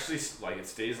 and it actually like it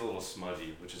stays a little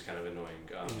smudgy, which is kind of annoying,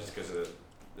 just because of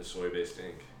the soy-based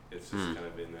ink. It's just kind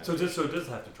of in that. So it does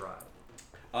have to dry.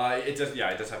 It does. Yeah,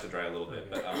 it does have to dry a little bit,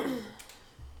 but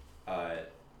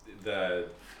the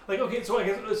Like, okay, so I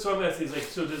guess so. I'm asking is like,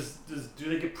 so do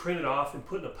they get printed off and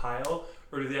put in a pile,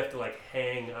 or do they have to like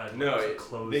hang on? no, like, a it,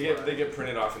 clothesline? they get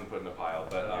printed off and put in a pile,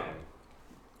 but Okay.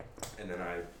 and then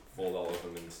I fold all of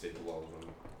them and staple all of them.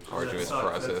 which is- Arduous That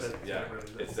sucks. process. That's Yeah,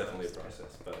 really- it's definitely a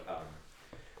process,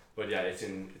 but yeah, it's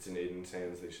in Aiden's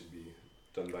hands. They should be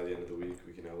done by the end of the week.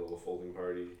 We can have a little folding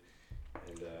party,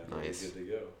 and Nice. we're good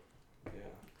to go. Yeah.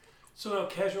 So now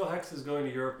Casual Hex is going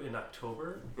to Europe in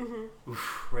October,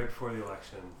 Oof, right before the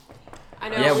election. I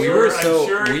know. Yeah, we I'm were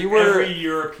sure we were- every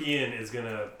European is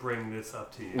gonna bring this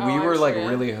up to you. Oh, we I'm were like sure.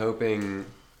 really hoping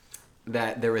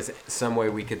that there was some way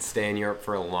we could stay in Europe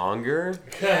for longer,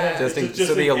 Just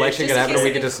so the in election case. could happen and we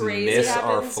in could case just something miss crazy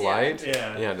our happens, flight.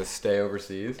 Yeah. Just stay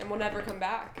overseas. And we'll never come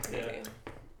back. Maybe.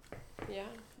 Yeah.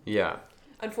 Yeah.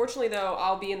 Unfortunately, though,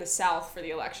 I'll be in the South for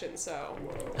the election, so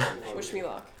wish me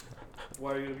luck.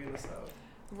 Why are you gonna be in the South?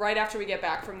 Right after we get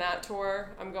back from that tour,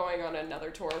 I'm going on another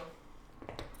tour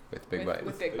With Big Bite.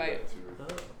 with Big Bite. Oh,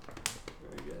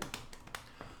 very good.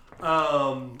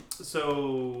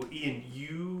 So Ian,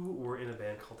 you were in a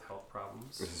band called Health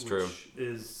Problems. This is which true.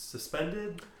 Is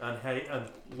suspended on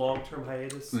long-term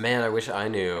hiatus. Man, I wish I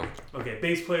knew. Okay,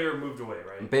 bass player moved away,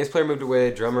 right? Bass player moved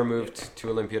away, drummer moved to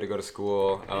Olympia to go to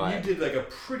school. And you did like a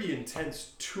pretty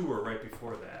intense tour right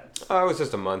before that. It was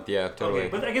just a month, yeah, totally. Okay,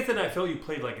 but I guess then I felt you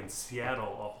played like in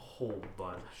Seattle a whole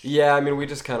bunch. Yeah, I mean, we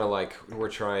just kind of like were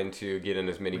trying to get in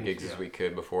as many gigs Yeah. as we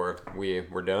could before we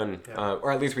were done, Yeah.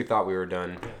 or at least we thought we were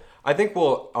done. Yeah. I think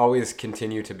we'll always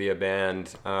continue to be a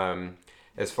band.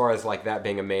 As far as like that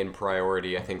being a main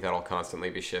priority, I think that'll constantly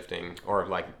be shifting, or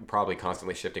like probably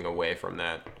constantly shifting away from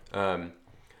that.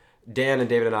 Dan and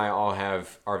David and I all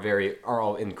are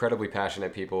all incredibly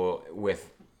passionate people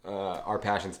with our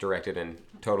passions directed in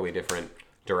totally different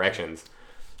directions.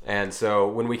 And so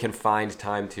when we can find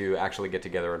time to actually get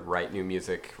together and write new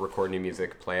music, record new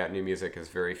music, play out new music is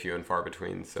very few and far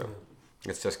between. So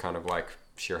it's just kind of like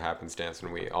sheer happenstance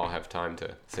when we all have time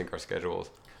to sync our schedules.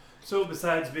 So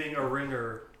besides being a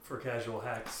ringer for Casual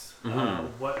Hex,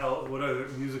 what other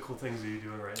musical things are you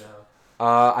doing right now?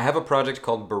 I have a project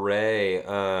called Beret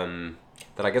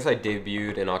that I guess I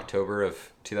debuted in October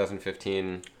of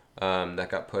 2015 that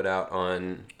got put out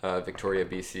on Victoria,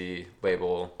 BC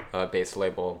label, bass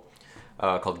label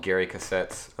called Gary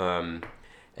Cassettes.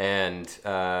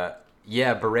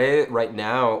 Yeah, Beret right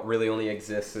now really only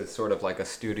exists as sort of like a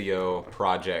studio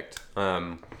project.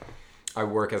 I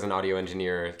work as an audio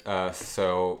engineer,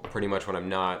 so pretty much when I'm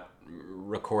not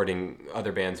recording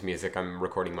other bands' music, I'm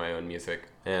recording my own music.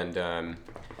 And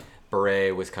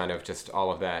Beret was kind of just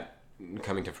all of that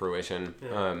coming to fruition.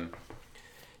 Yeah.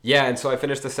 Yeah, and so I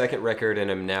finished the second record, and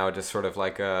I'm now just sort of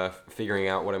like figuring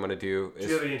out what I'm gonna do. Do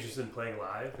you have any interest in playing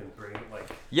live and bringing like?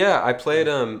 Yeah, I played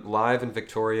live in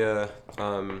Victoria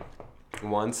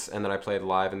once, and then I played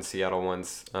live in Seattle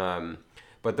once.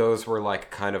 But those were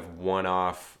like kind of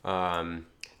one-off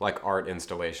like art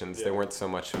installations. Yeah. They weren't so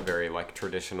much a very like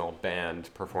traditional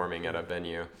band performing at a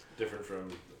venue. Different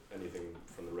from anything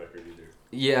from the record either.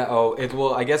 Yeah,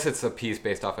 I guess it's a piece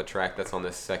based off a track that's on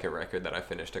this second record that I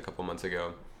finished a couple months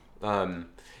ago.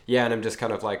 Yeah, and I'm just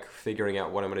kind of like figuring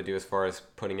out what I'm going to do as far as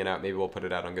putting it out. Maybe we'll put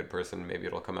it out on Good Person. Maybe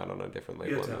it'll come out on a different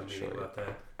label. You I'm tell not me sure. about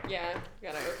that. Yeah,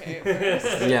 gotta okay it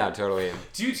first. Yeah, totally.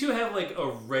 Do you two have like a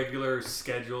regular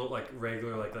schedule, like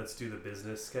let's do the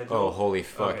business schedule? Oh, holy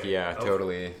fuck, Okay. yeah, Okay.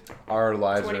 totally. Our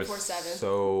lives are 24/7.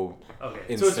 so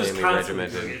Okay, so it's just insanely constantly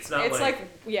regimented. doing it. It's not It's like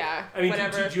yeah, I mean,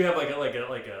 whatever. do you have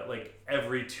like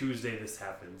every Tuesday this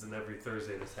happens and every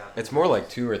Thursday this happens? It's more like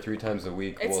 2 or 3 times a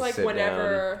week. It's we'll like sit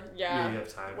whenever, Yeah, you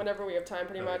have time. whenever we have time,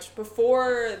 pretty Okay. much.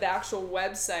 Before the actual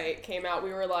website came out,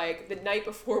 we were like the night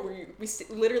before we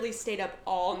literally stayed up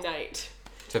all night,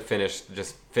 to finish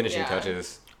just finishing Yeah.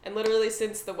 touches. and literally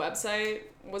since the website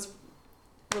was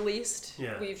released,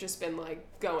 Yeah. we've just been like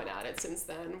going at it since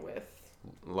then with.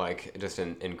 Like just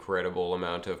an incredible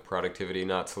amount of productivity,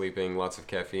 not sleeping, lots of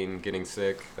caffeine, getting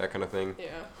sick, that kind of thing. Yeah.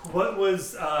 What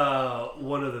was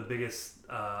one of the biggest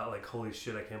like holy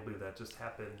shit, I can't believe that just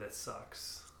happened, that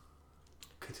sucks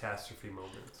catastrophe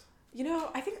moments? You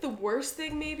know, I think the worst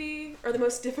thing maybe, or the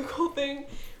most difficult thing,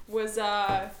 was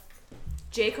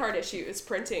J-card issues,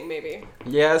 printing maybe.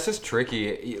 Yeah, it's just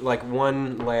tricky. Like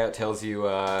one layout tells you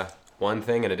one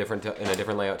thing, and a different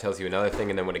layout tells you another thing,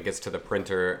 and then when it gets to the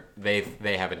printer, they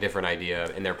have a different idea,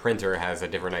 and their printer has a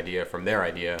different idea from their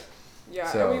idea. Yeah,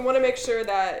 So- and we want to make sure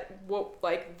that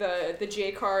the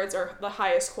J cards are the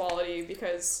highest quality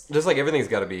because Just like everything's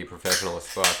got to be professional as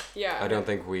fuck. Yeah. I don't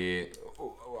think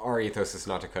our ethos is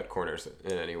not to cut corners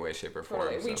in any way, shape, or form.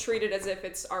 totally, we so. treat it as if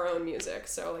it's our own music.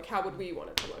 So like, how would we want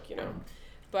it to look, you know?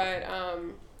 But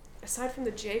aside from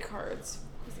the J cards,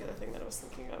 what was the other thing that I was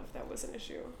thinking of that was an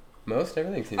issue? Most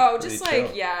everything seems Oh, pretty just like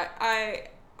chill. yeah,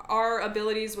 our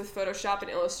abilities with Photoshop and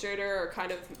Illustrator are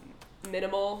kind of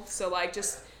minimal. So like,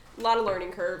 just a lot of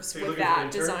learning curves Are you with looking for that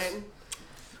interns?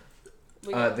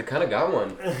 design. They kind of got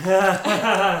one.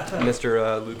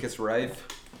 Mr. Lucas Rife.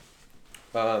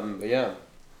 But yeah.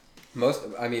 I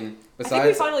think we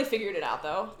besides... finally figured it out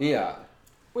though. Yeah.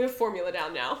 We have formula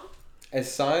down now.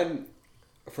 Aside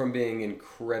from being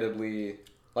incredibly,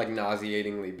 like,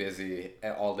 nauseatingly busy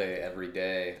all day, every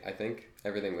day, I think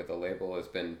everything with the label has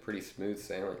been pretty smooth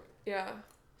sailing. Yeah.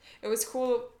 It was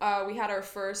cool. We had our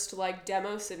first like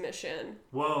demo submission.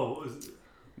 Whoa.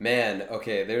 Man,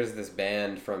 okay, there's this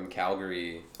band from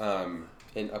Calgary,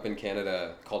 up in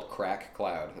Canada called Crack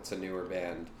Cloud. It's a newer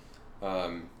band.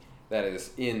 That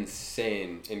is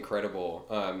insane, incredible.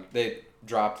 They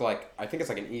dropped I think it's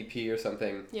like an EP or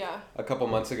something. Yeah. A couple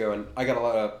months ago, and I got a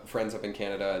lot of friends up in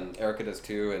Canada, and Erica does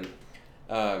too, and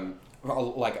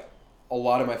a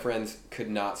lot of my friends could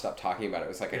not stop talking about it. It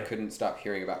was like I couldn't stop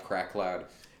hearing about Crack Cloud.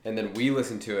 And then we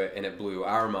listened to it, and it blew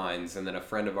our minds. And then a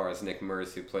friend of ours, Nick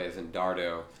Mers, who plays in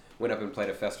Dardo, went up and played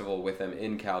a festival with them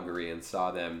in Calgary and saw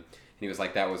them. And he was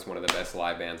like, that was one of the best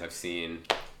live bands I've seen.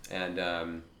 And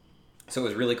so it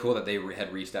was really cool that they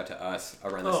had reached out to us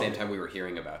around the same time we were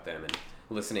hearing about them and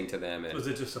listening to them. And Was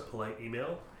it just a polite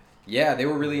email? yeah, they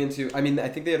were really into... I mean, I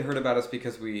think they had heard about us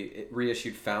because we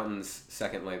reissued Fountain's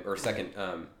second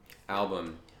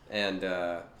album. And...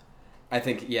 I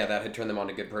think, yeah, that had turned them on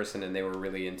to Good Person, and they were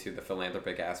really into the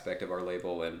philanthropic aspect of our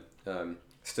label and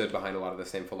stood behind a lot of the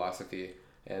same philosophy.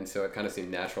 And so it kind of seemed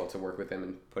natural to work with them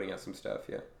and putting out some stuff,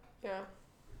 yeah. Yeah.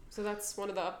 So that's one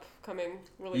of the upcoming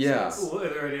releases. Yeah. Well, are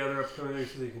there any other upcoming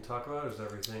releases that you can talk about? Or is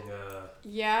everything...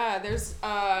 Yeah, there's,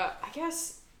 I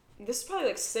guess, this is probably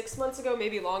like 6 months ago,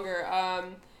 maybe longer.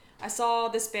 I saw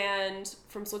this band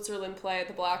from Switzerland play at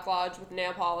the Black Lodge with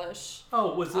Nail Polish.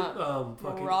 Oh, was it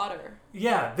fucking... Marauder.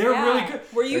 Yeah, they're really good.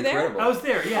 Were you Incredible. I was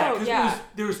there, yeah. Oh, Because yeah.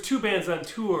 there was 2 bands on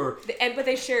tour. But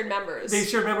they shared members. They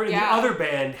shared members, and Yeah. the other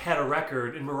band had a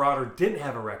record, and Marauder didn't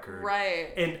have a record. Right.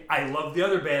 And I loved the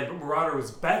other band, but Marauder was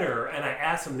better, and I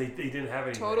asked them, they didn't have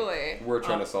anything. Totally. We're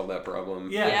trying to solve that problem.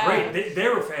 Yeah, Yeah. great. They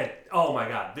were fan. Oh my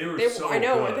god, they were so I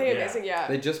know, good. weren't they amazing? Yeah.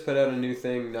 They just put out a new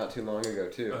thing not too long ago,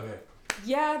 too. Okay.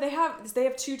 Yeah, they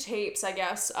have 2 tapes, I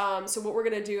guess. So what we're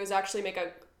gonna do is actually make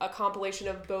a compilation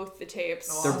of both the tapes.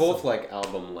 Oh. They're Awesome. both, like,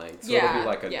 album length, so Yeah, it'll be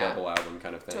like a yeah. double album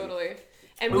kind of thing. Totally.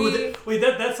 And Wait,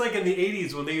 that's like in the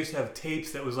 80s when they used to have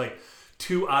tapes that was like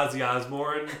 2 Ozzy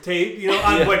Osbourne tape, you know,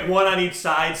 on like one on each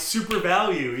side, super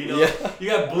value, you know. Yeah. You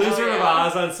got Blizzard Oh, of yeah.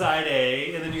 Oz on side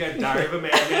A, and then you got Diary of a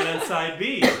Madman on side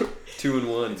B. 2 in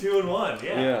 1. 2 in 1,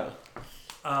 yeah.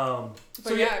 Yeah.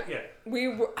 But we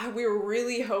were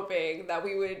really hoping that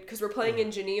we would, because we're playing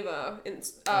in Geneva,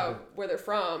 where they're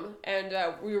from, and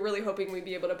we were really hoping we'd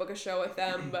be able to book a show with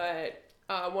them, but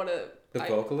The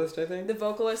vocalist, I think? the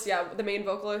vocalist, the main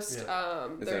vocalist, Is they're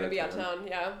gonna out be of out of town,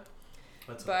 yeah.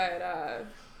 That's But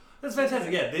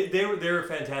fantastic. Yeah, they were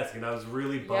fantastic, and I was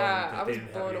really bummed Yeah, I that they was didn't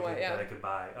have blown anything away, yeah. that I could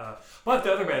buy. But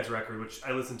the other band's record, which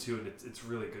I listened to, and it's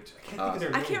really good too. I can't think of their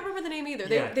I name. can't remember the name either.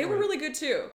 Yeah, They were really good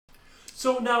too.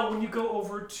 So now, when you go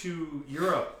over to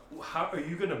Europe, how are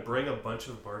you going to bring a bunch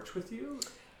of merch with you?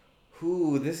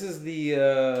 Ooh, this is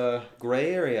the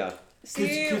gray area.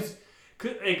 See,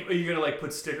 Are you going to like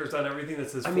put stickers on everything that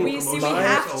says? I mean, for we promotional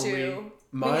have use only? to.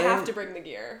 We Mine- have to bring the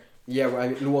gear. Yeah,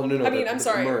 well, no. I'm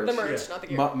sorry, the merch, Yeah. not the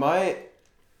gear. My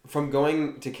from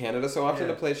going to Canada so often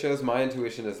Yeah. to play shows, my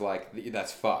intuition is like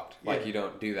that's fucked. Like Yeah. you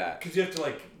don't do that. Because you have to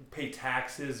like pay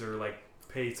taxes or like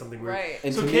pay something weird. Right.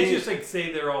 And So to can't me- you just like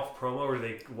say they're off promo, or do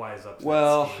they wise up? To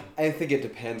Well, that scheme? I think it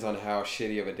depends on how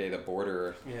shitty of a day the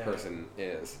border Yeah. person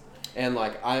is, and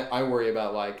like I worry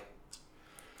about like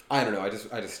I don't know. I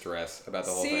just stress about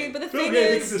the whole See, thing. but the No, thing yeah, they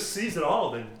can is, just seize it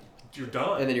all, then you're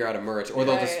done. And then you're out of merch, or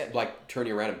they'll just Right. like turn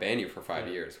you around and ban you for 5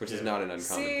 years, which is Yeah. not an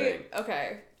uncommon see, thing.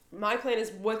 okay. My plan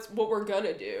is what we're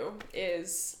gonna do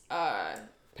is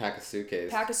Pack a suitcase.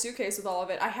 pack a suitcase with all of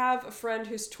it. I have a friend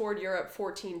who's toured Europe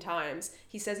 14 times.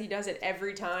 He says he does it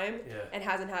every time Yeah. and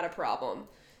hasn't had a problem.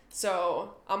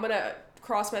 So I'm gonna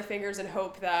cross my fingers and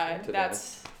hope that Today.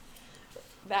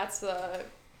 that's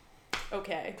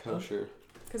okay. Kosher.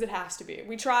 Because it has to be.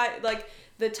 We try, like,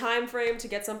 the time frame to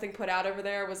get something put out over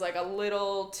there was, like, a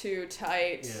little too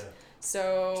tight. Yeah.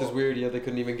 So... Which is weird. Yeah, they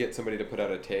couldn't even get somebody to put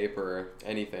out a tape or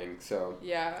anything. So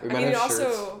Yeah. we I might mean, have also...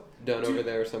 shirts done over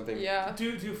there or something. Yeah.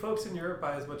 Do folks in Europe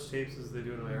buy as much tapes as they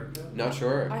do in America? Not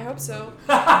sure. I hope so.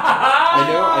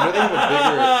 I know they have a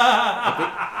bigger.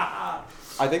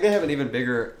 I think they have an even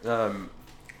bigger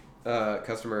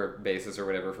customer basis or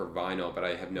whatever for vinyl, but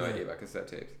I have no Yeah. idea about cassette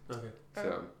tapes. Okay.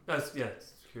 So That's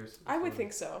curious. I would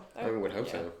think so. I would hope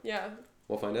so. Yeah.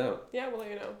 We'll find out. Yeah, we'll let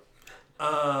you know.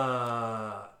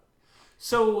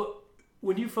 So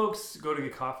when you folks go to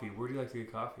get coffee, where do you like to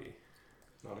get coffee?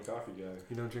 Not a coffee guy.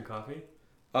 You don't drink coffee?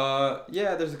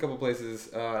 Yeah, there's a couple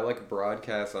places. I like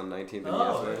Broadcast on 19th and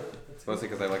Yesway. that's Mostly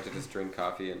because I like to just drink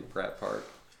coffee in Pratt Park.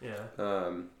 Yeah.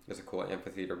 There's a cool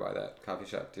amphitheater by that coffee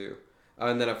shop too.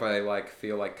 And then if I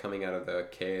feel like coming out of the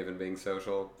cave and being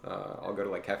social, I'll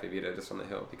go to Cafe Vita just on the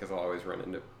hill because I'll always run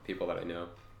into people that I know,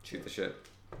 shoot the shit.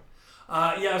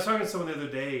 Yeah, I was talking to someone the other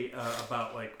day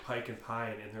about Pike and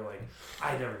Pine, and they're like,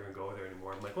 "I never even go there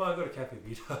anymore." I'm like, "Well, I go to Cafe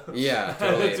Vita." Yeah,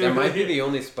 totally. That's That might be really- the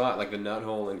only spot, the Nut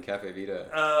Hole in Cafe Vita,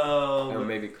 or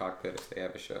maybe Cockpit if they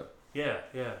have a show. Yeah,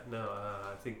 no,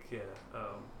 I think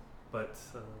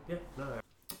no.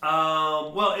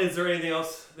 Well, is there anything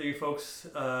else that you folks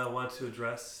want to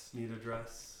address? Need to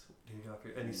address?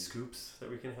 Any scoops that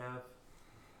we can have?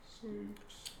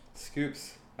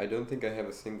 Scoops. I don't think I have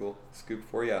a single scoop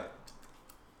for ya.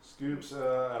 Scoops,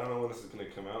 I don't know when this is going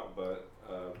to come out, but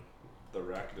the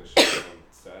Rakta show on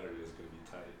Saturday is going to be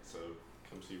tight, so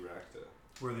come see Rakta.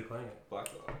 Where are they playing it? Black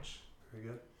Lodge. Very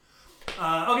good.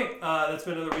 Okay, that's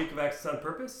been another week of Access on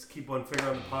Purpose. Keep one finger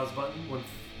on the pause button, one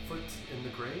foot in the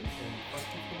grave, and fuck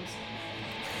you for listening.